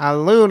need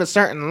a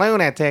certain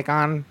lunatic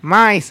on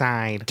my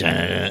side.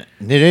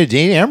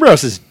 Dean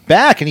Ambrose is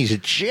back, and he's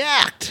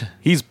jacked.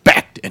 He's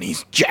backed and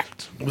he's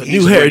jacked.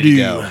 He's ready to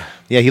go.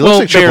 Yeah, he looks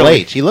like Triple barely.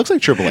 H. He looks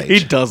like Triple H.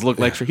 He does look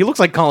like he looks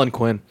like Colin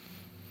Quinn.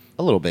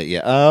 A little bit,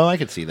 yeah. Oh, I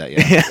could see that,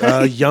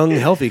 yeah. Young,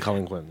 healthy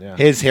Colin Quinn. Yeah.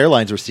 His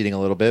hairline's receding a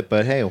little bit,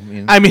 but hey,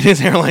 I mean, his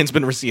hairline's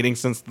been receding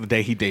since the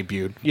day he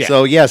debuted.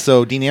 Yeah.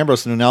 So Dean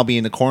Ambrose will now be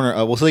in the corner.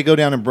 So they go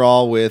down and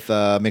brawl with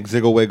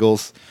McZiggle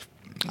Wiggles,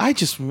 I'm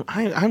just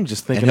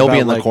thinking and he'll about be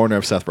in the like, corner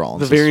of Seth Rollins.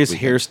 the this various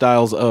weekend.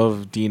 hairstyles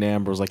of Dean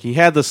Ambrose. Like he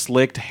had the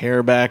slicked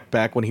hair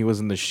back when he was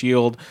in the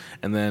Shield,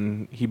 and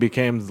then he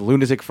became the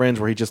Lunatic Fringe,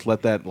 where he just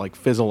let that like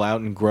fizzle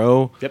out and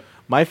grow. Yep.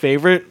 My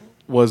favorite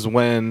was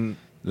when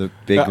The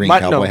big green my,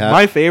 cowboy no, hat.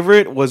 my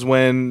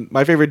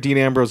favorite Dean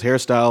Ambrose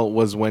hairstyle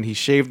was when he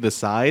shaved the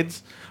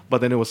sides, but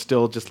then it was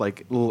still just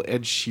like a little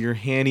Ed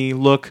Sheeran-y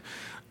look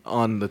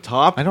on the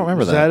top. I don't remember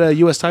Was that. that a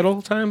U.S.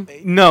 title time?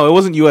 No, it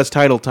wasn't U.S.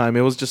 title time.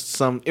 It was just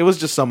some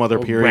other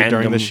period during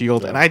random- the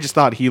Shield, and I just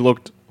thought he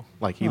looked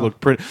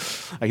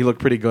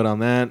pretty good on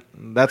that.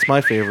 That's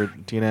my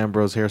favorite Dean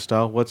Ambrose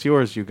hairstyle. What's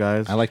yours, you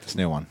guys? I like this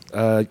new one.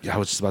 I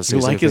was just about to say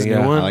You the same like his thing, new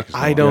yeah. one? I like his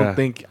new I one. don't Yeah.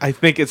 think. I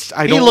think it's.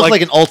 I He don't looks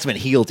like an ultimate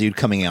heel dude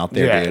coming out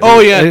there, Yeah. dude.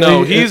 Oh yeah,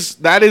 no, It- he's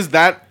that.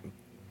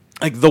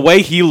 Like the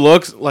way he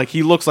looks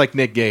like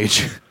Nick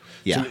Gage.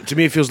 Yeah. To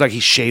me, it feels like he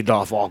shaved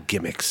off all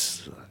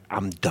gimmicks.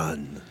 I'm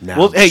done now.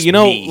 Well, hey, it's you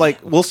know, me. like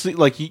we'll see.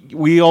 Like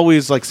we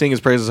always like sing his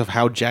praises of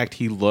how jacked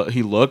he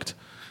looked,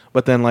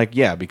 but then like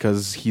yeah,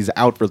 because he's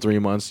out for 3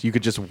 months, you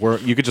could just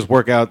work. You could just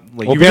work out.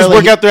 Like Well, you could just apparently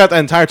work out throughout the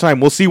entire time.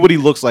 We'll see what he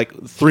looks like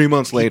 3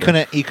 months He later.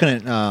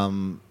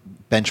 couldn't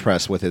bench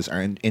press with his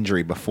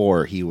injury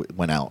before he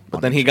went out.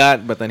 But then he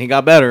got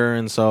better,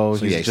 and so,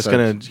 So, he's yeah, he just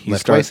started gonna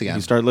lift weights again.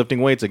 he started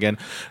lifting weights again.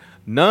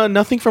 No,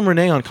 nothing from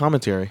Renee on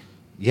commentary.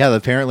 Yeah,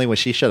 apparently when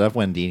she shut up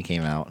when Dean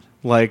came out.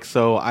 Like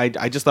so, I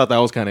just thought that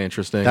was kind of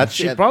interesting. That's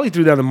she probably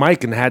threw down the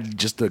mic and had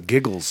just the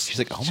giggles. She's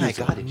like, oh my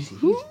god, did you see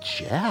he's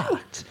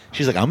jacked?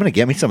 She's like, I'm gonna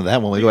get me some of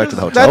that when we go back to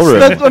the hotel room.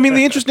 That's, I mean,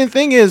 the interesting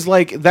thing is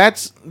like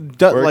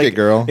Work it,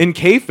 girl. In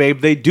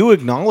kayfabe, they do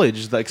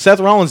acknowledge like Seth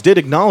Rollins did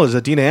acknowledge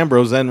that Dean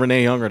Ambrose and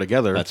Renee Young are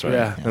together. That's right.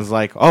 Yeah. It's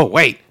like, oh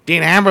wait,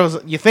 Dean Ambrose,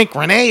 you think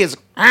Renee is?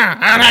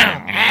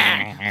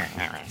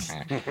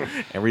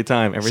 Every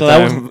time So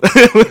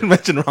that we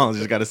mention Rollins,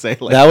 you just got to say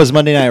like. That was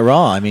Monday Night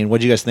Raw. I mean, what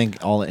do you guys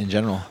think all in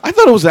general? I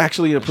thought it was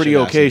actually a pretty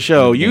Should ask okay him.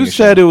 show. Should You be a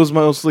said show. it was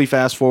mostly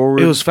fast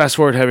forward. It was fast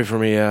forward heavy for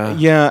me.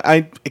 Yeah,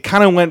 it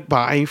kind of went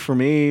by for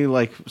me,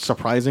 like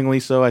surprisingly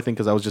so. I think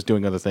because I was just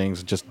doing other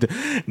things, just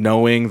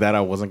knowing that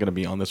I wasn't going to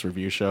be on this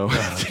review show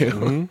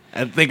to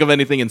and think of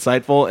anything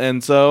insightful.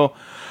 And so,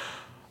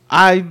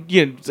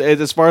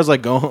 as far as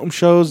like go home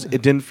shows,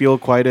 it didn't feel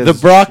quite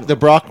as The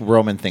Brock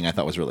Roman thing I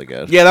thought was really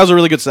good. Yeah, that was a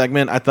really good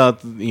segment. I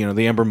thought the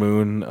Amber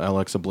Moon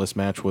Alexa Bliss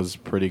match was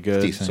pretty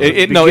good. Decent.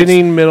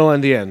 Beginning, middle,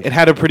 and the end. It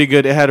had a pretty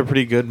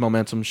good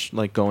momentum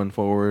like going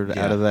forward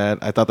Yeah. out of that.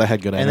 I thought that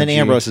had good And energy.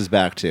 then Ambrose is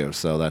back too,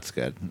 so that's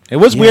good. It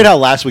was weird how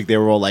last week they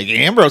were all like,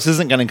 Ambrose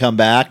isn't going to come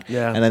back.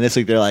 Yeah. And then this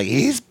week they're like,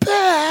 he's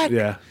back.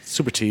 Yeah,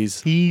 super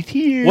tease. He's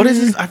here. What is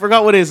his? I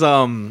forgot what his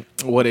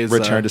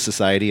Return to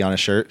Society on a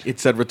shirt? It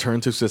said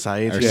 "Return to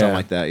Society" Or something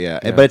like that, yeah.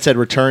 But it said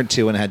return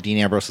to and it had Dean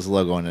Ambrose's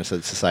logo and it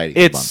said Society.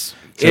 It's-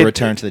 so it-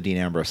 return to the Dean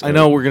Ambrose. I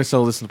know we're gonna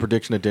sell this in the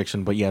prediction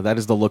addiction, but yeah, that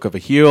is the look of a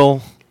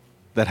heel.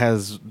 That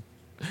has.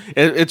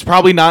 It's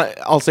probably not.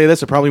 I'll say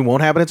this: it probably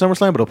won't happen at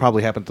SummerSlam, but it'll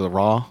probably happen to the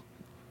Raw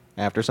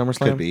after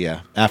SummerSlam. Could be,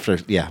 yeah. After,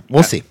 yeah.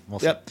 We'll see. We'll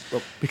see. Yep.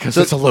 Because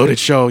it's a loaded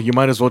show. You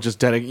might as well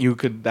just I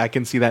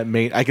can see that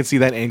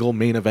angle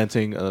main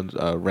eventing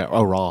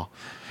a Raw.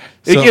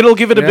 So- It'll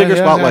give it a bigger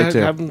spotlight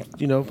too.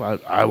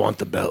 I want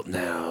the belt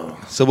now.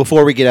 So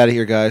before we get out of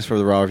here, guys, for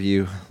the Raw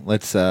review,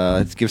 let's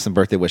give some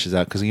birthday wishes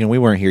out because we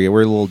weren't here yet.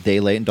 We're a little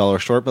day late and dollar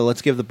short, but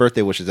let's give the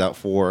birthday wishes out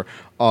for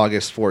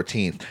August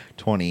 14th,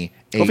 2018.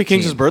 Kofi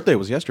Kingston's birthday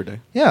was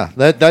yesterday. Yeah,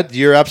 that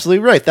you're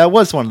absolutely right. That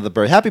was one of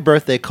the Happy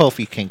birthday,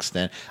 Kofi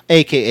Kingston,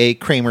 aka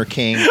Kramer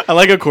King, I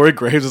like how Corey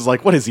Graves is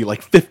like, what is he,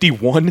 like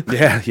 51?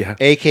 Yeah.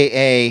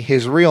 aka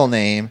his real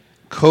name,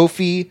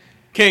 Kofi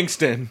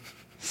Kingston.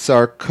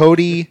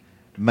 Sarkodie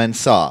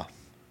Mensah,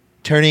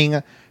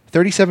 turning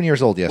 37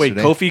 years old Wait,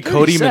 yesterday. Kofi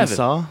Cody 37.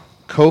 Mensah?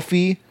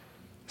 Kofi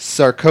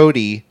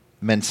Sarkodie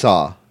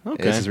Mensah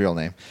Okay. is his real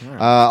name.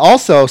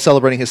 Also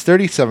celebrating his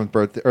 37th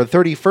birthday or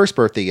 31st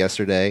birthday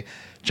yesterday,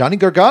 Johnny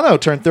Gargano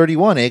turned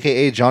 31,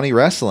 aka Johnny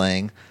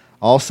Wrestling.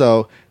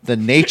 Also, the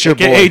Nature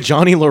AKA Boy.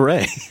 Johnny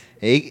LeRae.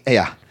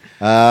 Yeah.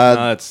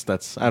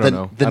 That's I don't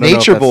know. The I don't know if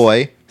Nature that's-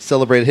 Boy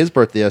celebrated his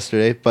birthday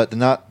yesterday, but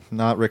not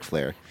Ric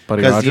Flair.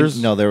 Buddy 'Cause Rogers?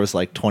 no, there was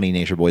like 20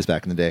 Nature Boys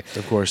back in the day.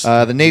 Of course.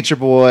 The Nature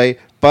Boy,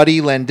 Buddy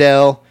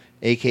Landell,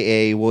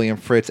 a.k.a. William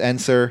Fritz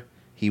Enser.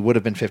 He would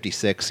have been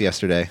 56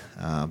 yesterday,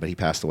 but he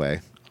passed away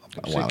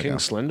a while King ago.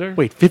 Slender?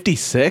 Wait,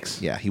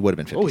 56? Yeah, he would have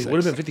been 56. Oh, he would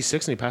have been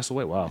 56 and he passed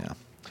away. Wow.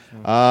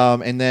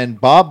 And then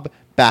Bob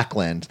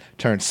Backlund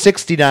turned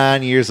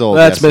 69 years old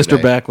That's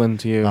yesterday. Mr. Backlund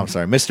to you. I'm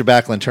sorry. Mr.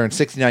 Backlund turned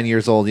 69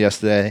 years old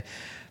yesterday.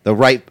 The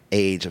ripe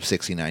age of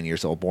 69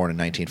 years old, born in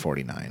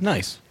 1949.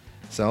 Nice.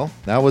 So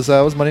that was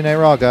Monday Night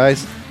Raw,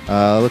 guys.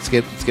 Let's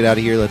get out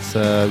of here. We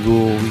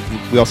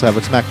also have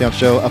a SmackDown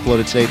show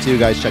uploaded today too,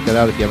 guys. Check that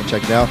out if you haven't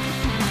checked it out.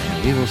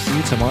 And we will see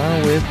you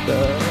tomorrow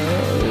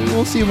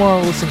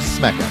with some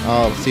SmackDown.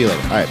 I'll see you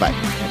later. All right, bye.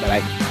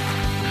 Bye-bye.